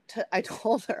want to, I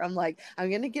told her, I'm like, I'm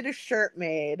going to get a shirt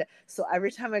made. So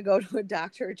every time I go to a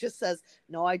doctor, it just says,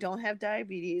 no, I don't have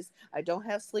diabetes. I don't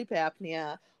have sleep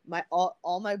apnea.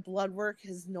 All my blood work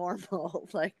is normal.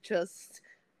 Like, just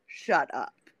shut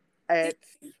up.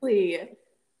 It's Seriously.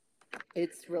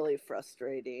 it's really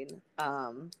frustrating.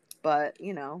 But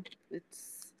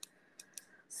it's,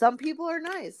 some people are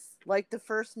nice. Like the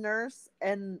first nurse,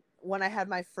 and when I had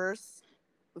my first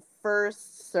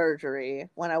surgery,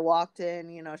 when I walked in,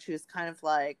 she was kind of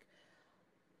like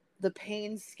the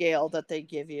pain scale that they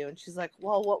give you, and she's like,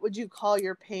 well, what would you call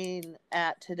your pain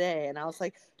at today? And I was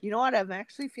like, you know what, I'm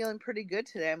actually feeling pretty good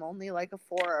today. I'm only like a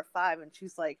 4 or 5. And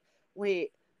she's like,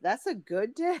 wait, that's a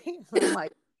good day? And I'm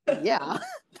like, yeah,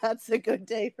 that's a good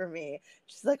day for me.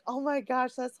 She's like, oh my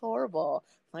gosh, that's horrible.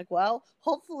 I'm like, well,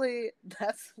 hopefully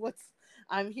that's what's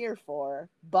I'm here for.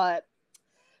 But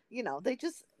they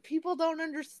just, people don't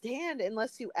understand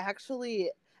unless you actually,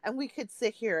 and we could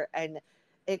sit here and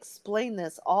explain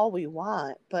this all we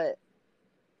want, but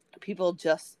people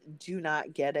just do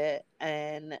not get it.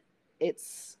 And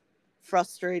it's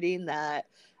frustrating that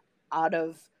out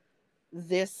of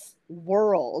this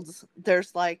world,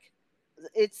 there's like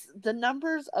it's the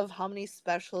numbers of how many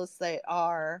specialists they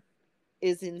are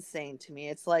is insane to me.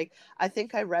 It's like, I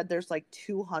think I read there's like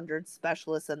 200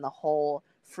 specialists in the whole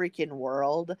freaking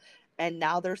world, and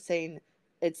now they're saying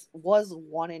it was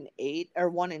 1 in 8 or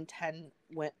 1 in 10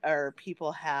 or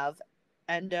people have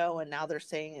endo, and now they're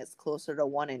saying it's closer to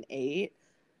 1 in 8.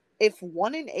 If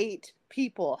 1 in 8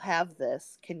 people have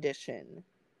this condition,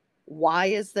 why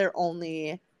is there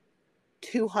only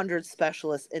 200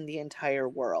 specialists in the entire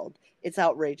world? It's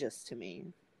outrageous to me.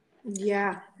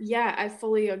 Yeah, I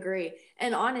fully agree.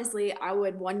 And honestly, I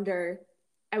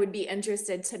would be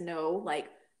interested to know like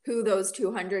who those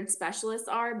 200 specialists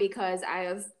are, because I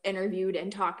have interviewed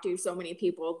and talked to so many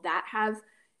people that have,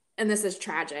 and this is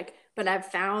tragic, but I've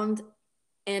found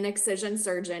an excision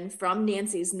surgeon from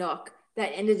Nancy's Nook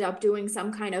that ended up doing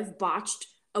some kind of botched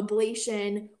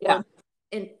ablation or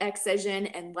an excision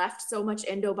and left so much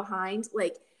endo behind.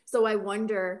 Like, so I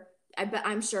wonder,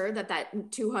 I'm sure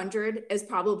that 200 is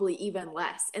probably even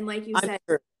less. And like you said,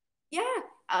 sure. yeah,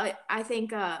 I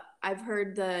think I've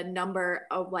heard the number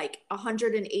of like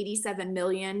 187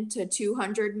 million to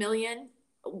 200 million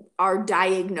are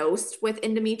diagnosed with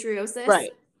endometriosis.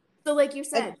 Right. So like you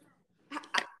said,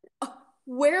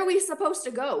 where are we supposed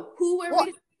to go? Who are we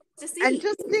supposed to see? And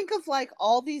just think of like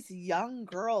all these young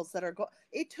girls that are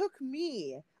it took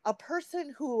me, a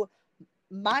person who,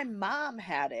 my mom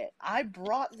had it, I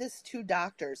brought this to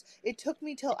doctors. It took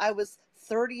me till I was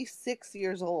 36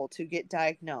 years old to get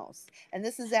diagnosed. And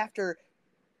this is after,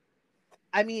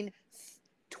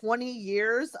 20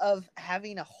 years of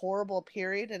having a horrible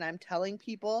period, and I'm telling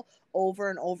people over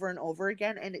and over and over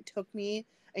again. And it took me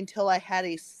until I had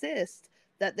a cyst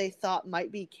that they thought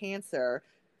might be cancer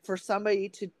for somebody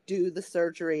to do the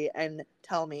surgery and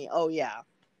tell me, oh yeah.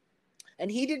 And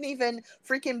he didn't even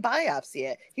freaking biopsy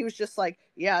it. He was just like,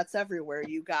 yeah, it's everywhere.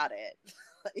 You got it.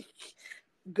 Like,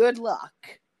 good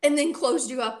luck. And then closed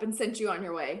you up and sent you on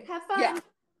your way. Have fun. Yeah.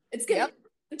 It's going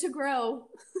to grow.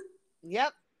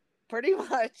 Yep. Pretty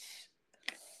much.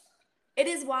 It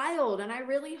is wild. And I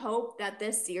really hope that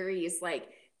this series, like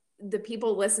the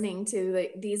people listening to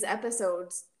these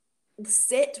episodes,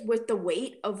 sit with the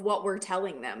weight of what we're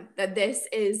telling them, that this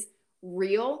is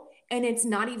real and it's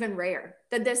not even rare,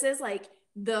 that this is like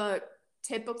the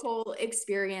typical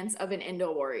experience of an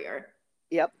endo warrior.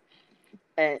 Yep.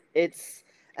 And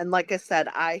like I said,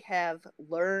 I have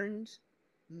learned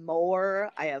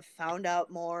more. I have found out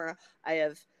more. I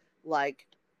have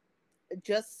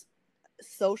just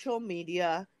social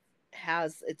media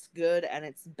has its good and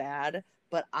its bad,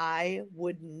 but I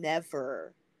would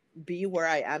never be where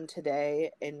I am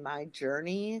today in my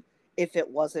journey if it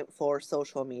wasn't for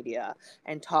social media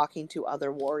and talking to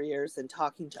other warriors and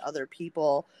talking to other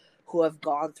people who have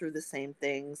gone through the same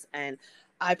things. And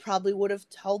I probably would have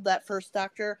told that first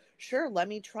doctor, sure, let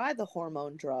me try the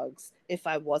hormone drugs if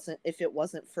it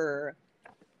wasn't for,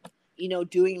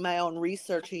 doing my own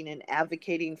researching and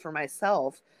advocating for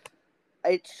myself.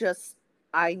 It's just,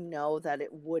 I know that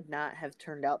it would not have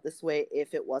turned out this way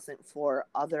if it wasn't for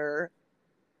other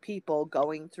people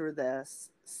going through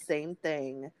this same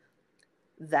thing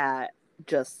that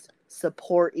just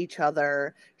support each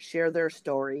other, share their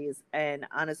stories. And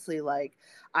honestly, like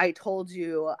I told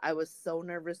you, I was so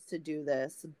nervous to do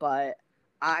this, but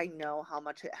I know how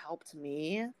much it helped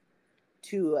me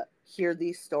to hear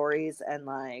these stories and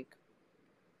like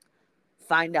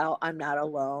find out I'm not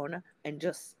alone. And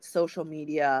just social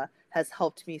media has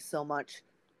helped me so much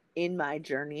in my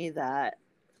journey that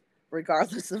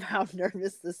regardless of how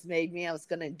nervous this made me, I was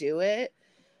going to do it.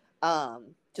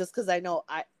 Just because I know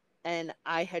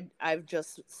I've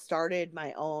just started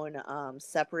my own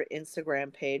separate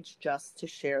Instagram page just to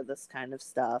share this kind of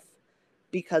stuff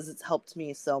because it's helped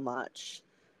me so much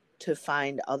to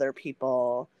find other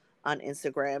people on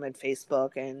Instagram and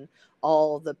Facebook and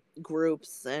all the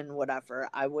groups and whatever.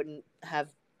 I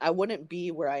wouldn't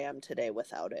be where I am today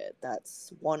without it.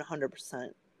 That's 100%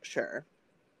 sure.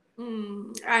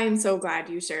 I am so glad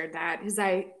you shared that because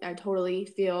I totally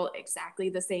feel exactly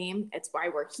the same. It's why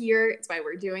we're here. It's why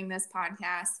we're doing this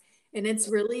podcast. And it's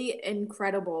really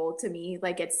incredible to me.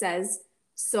 Like it says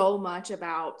so much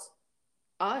about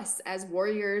us as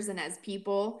warriors and as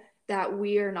people that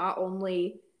we are not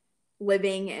only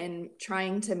living and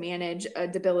trying to manage a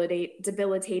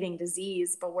debilitating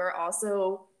disease, but we're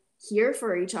also here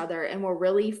for each other and we're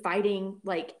really fighting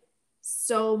like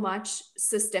so much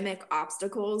systemic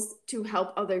obstacles to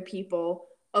help other people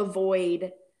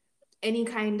avoid any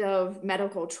kind of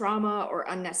medical trauma or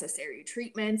unnecessary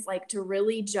treatments, like to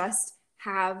really just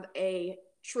have a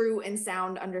true and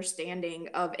sound understanding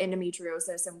of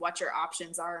endometriosis and what your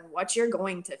options are and what you're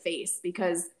going to face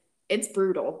because it's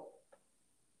brutal.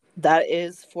 That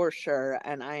is for sure.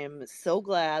 And I am so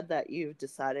glad that you've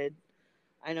decided.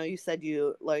 I know you said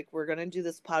you like we're going to do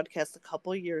this podcast a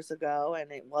couple years ago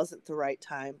and it wasn't the right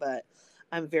time, but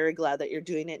I'm very glad that you're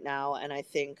doing it now. And I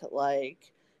think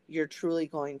like you're truly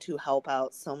going to help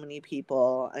out so many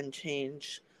people and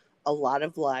change a lot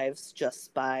of lives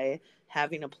just by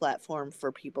having a platform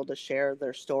for people to share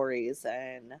their stories.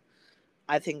 And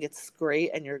I think it's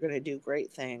great and you're going to do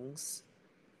great things.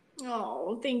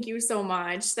 Oh, thank you so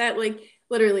much. That like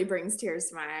literally brings tears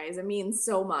to my eyes. It means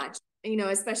so much,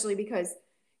 especially because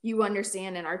you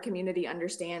understand and our community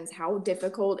understands how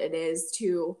difficult it is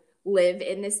to live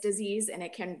in this disease and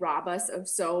it can rob us of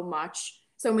so much,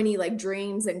 so many like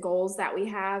dreams and goals that we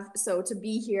have. So to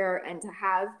be here and to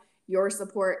have your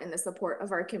support and the support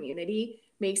of our community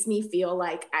makes me feel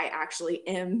like I actually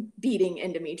am beating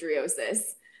endometriosis.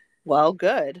 Well,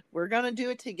 good. We're going to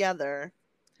do it together.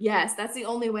 Yes, that's the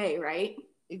only way, right?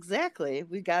 Exactly.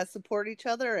 We got to support each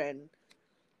other and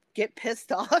get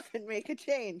pissed off and make a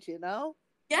change,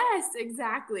 Yes,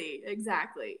 exactly.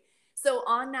 Exactly. So,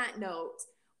 on that note,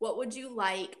 what would you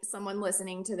like someone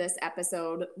listening to this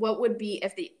episode? What would be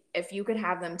if you could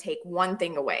have them take one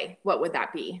thing away? What would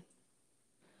that be?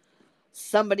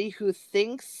 Somebody who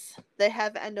thinks they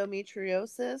have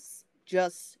endometriosis,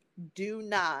 just do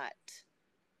not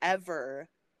ever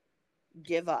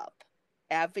give up.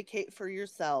 Advocate for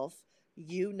yourself.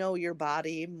 You know your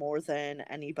body more than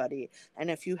anybody. And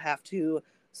if you have to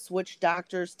switch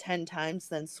doctors 10 times,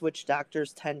 then switch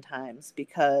doctors 10 times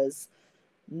because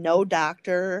no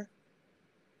doctor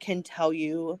can tell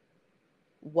you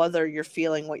whether you're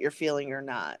feeling what you're feeling or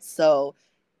not. So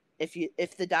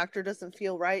if the doctor doesn't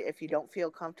feel right, if you don't feel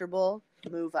comfortable,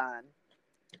 move on.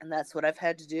 And that's what I've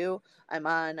had to do. I'm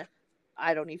on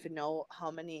I don't even know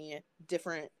how many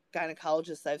different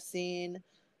gynecologists I've seen.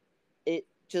 It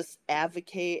just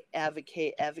advocate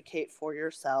for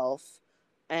yourself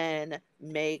and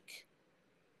make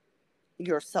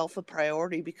yourself a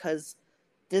priority because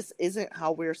this isn't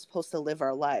how we're supposed to live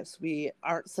our lives. We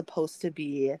aren't supposed to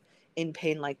be in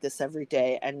pain like this every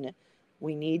day. And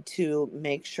we need to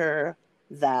make sure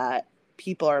that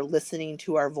people are listening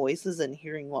to our voices and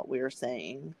hearing what we're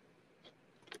saying.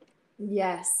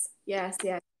 Yes, yes,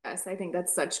 yes, yes. I think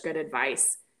that's such good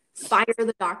advice. Fire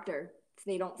the doctor. If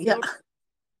they don't Yeah, feel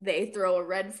they throw a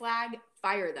red flag,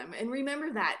 fire them. And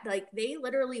remember that, like, they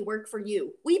literally work for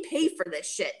you. We pay for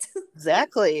this shit.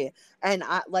 exactly. And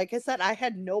like I said, I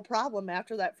had no problem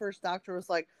after that first doctor was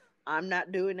like, I'm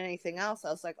not doing anything else.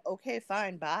 I was like, okay,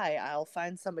 fine, bye. I'll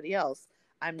find somebody else.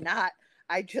 I'm not,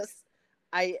 I just,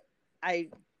 I, I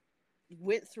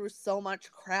went through so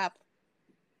much crap.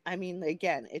 I mean,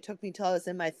 again, it took me till I was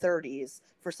in my 30s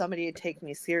for somebody to take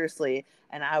me seriously.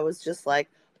 And I was just like,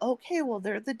 okay, well,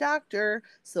 they're the doctor.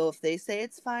 So if they say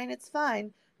it's fine, it's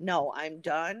fine. No, I'm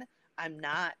done. I'm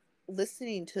not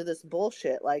listening to this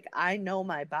bullshit. Like, I know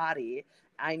my body,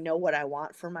 I know what I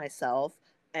want for myself,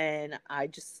 and I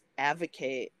just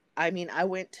advocate. I mean, I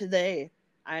went today.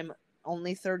 I'm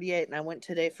only 38, and I went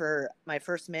today for my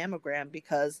first mammogram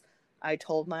because I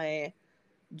told my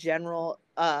general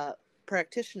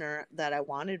practitioner that I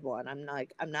wanted one. I'm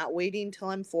like, I'm not waiting till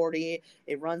I'm 40.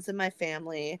 It runs in my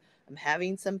family. I'm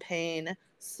having some pain,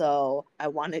 so I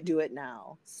want to do it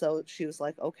now. So she was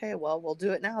like, okay, well, we'll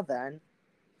do it now then.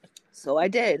 So I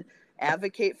did.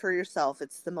 Advocate for yourself.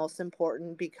 It's the most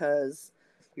important because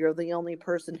you're the only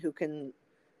person who can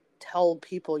tell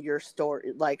people your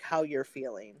story, like how you're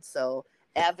feeling. So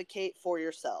advocate for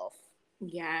yourself.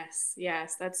 Yes,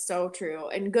 yes, that's so true.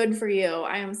 And good for you.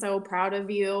 I am so proud of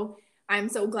you. I'm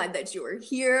so glad that you are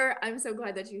here. I'm so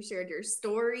glad that you shared your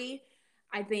story.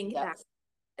 I think that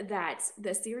Yes. that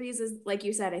the series is like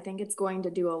you said, I think it's going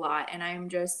to do a lot and I'm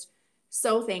just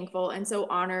so thankful and so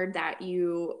honored that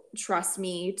you trust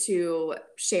me to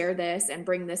share this and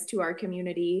bring this to our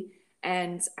community.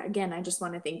 And again, I just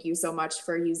want to thank you so much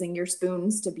for using your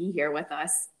spoons to be here with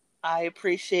us. I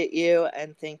appreciate you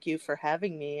and thank you for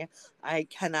having me. I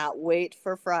cannot wait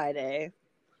for Friday.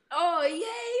 Oh,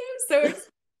 yay! I'm so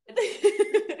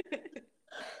excited.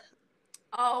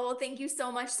 Oh, well, thank you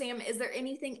so much, Sam. Is there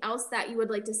anything else that you would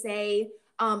like to say?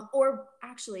 Or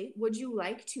actually, would you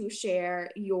like to share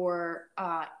your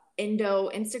Indo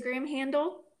Instagram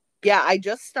handle? Yeah, I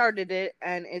just started it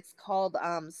and it's called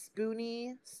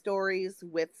Spoonie Stories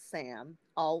with Sam.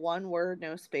 All one word,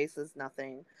 no spaces,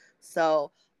 nothing.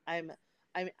 So I'm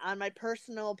I'm on my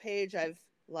personal page. I've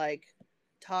like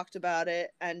talked about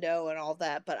it, endo and all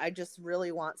that, but I just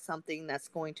really want something that's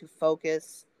going to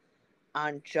focus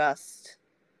on just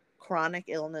chronic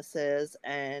illnesses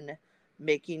and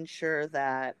making sure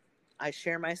that I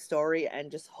share my story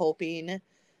and just hoping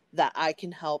that I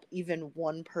can help even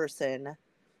one person,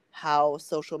 how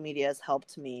social media has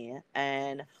helped me.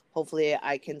 And hopefully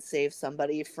I can save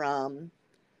somebody from,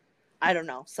 I don't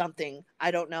know, something.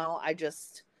 I don't know.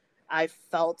 I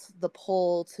felt the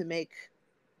pull to make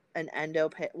an endo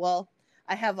page. Well,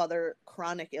 I have other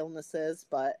chronic illnesses,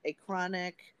 but a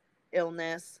chronic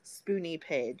illness Spoonie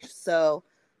page. So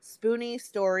Spoonie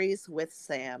Stories with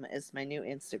Sam is my new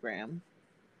Instagram.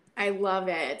 I love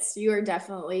it. You are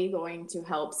definitely going to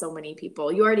help so many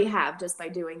people. You already have, just by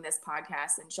doing this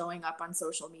podcast and showing up on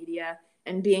social media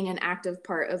and being an active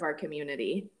part of our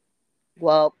community.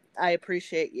 Well, I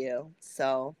appreciate you.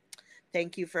 So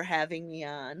thank you for having me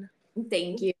on.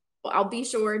 Thank you. I'll be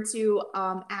sure to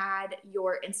add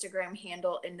your Instagram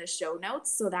handle in the show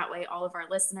notes so that way all of our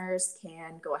listeners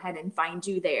can go ahead and find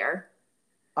you there.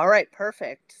 All right,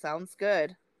 perfect. Sounds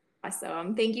good.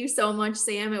 Awesome. Thank you so much,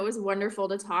 Sam. It was wonderful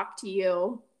to talk to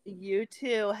you. You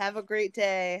too. Have a great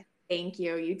day. Thank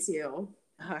you. You too.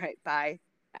 All right, bye.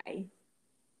 Bye.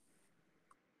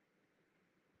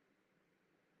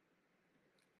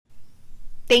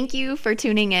 Thank you for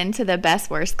tuning in to the Best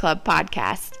Worst Club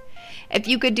podcast. If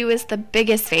you could do us the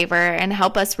biggest favor and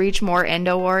help us reach more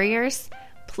Endo Warriors,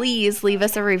 please leave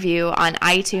us a review on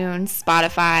iTunes,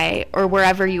 Spotify, or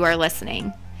wherever you are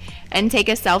listening. And take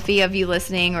a selfie of you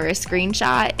listening or a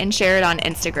screenshot and share it on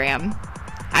Instagram.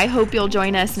 I hope you'll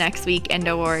join us next week,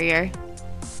 Endo Warrior.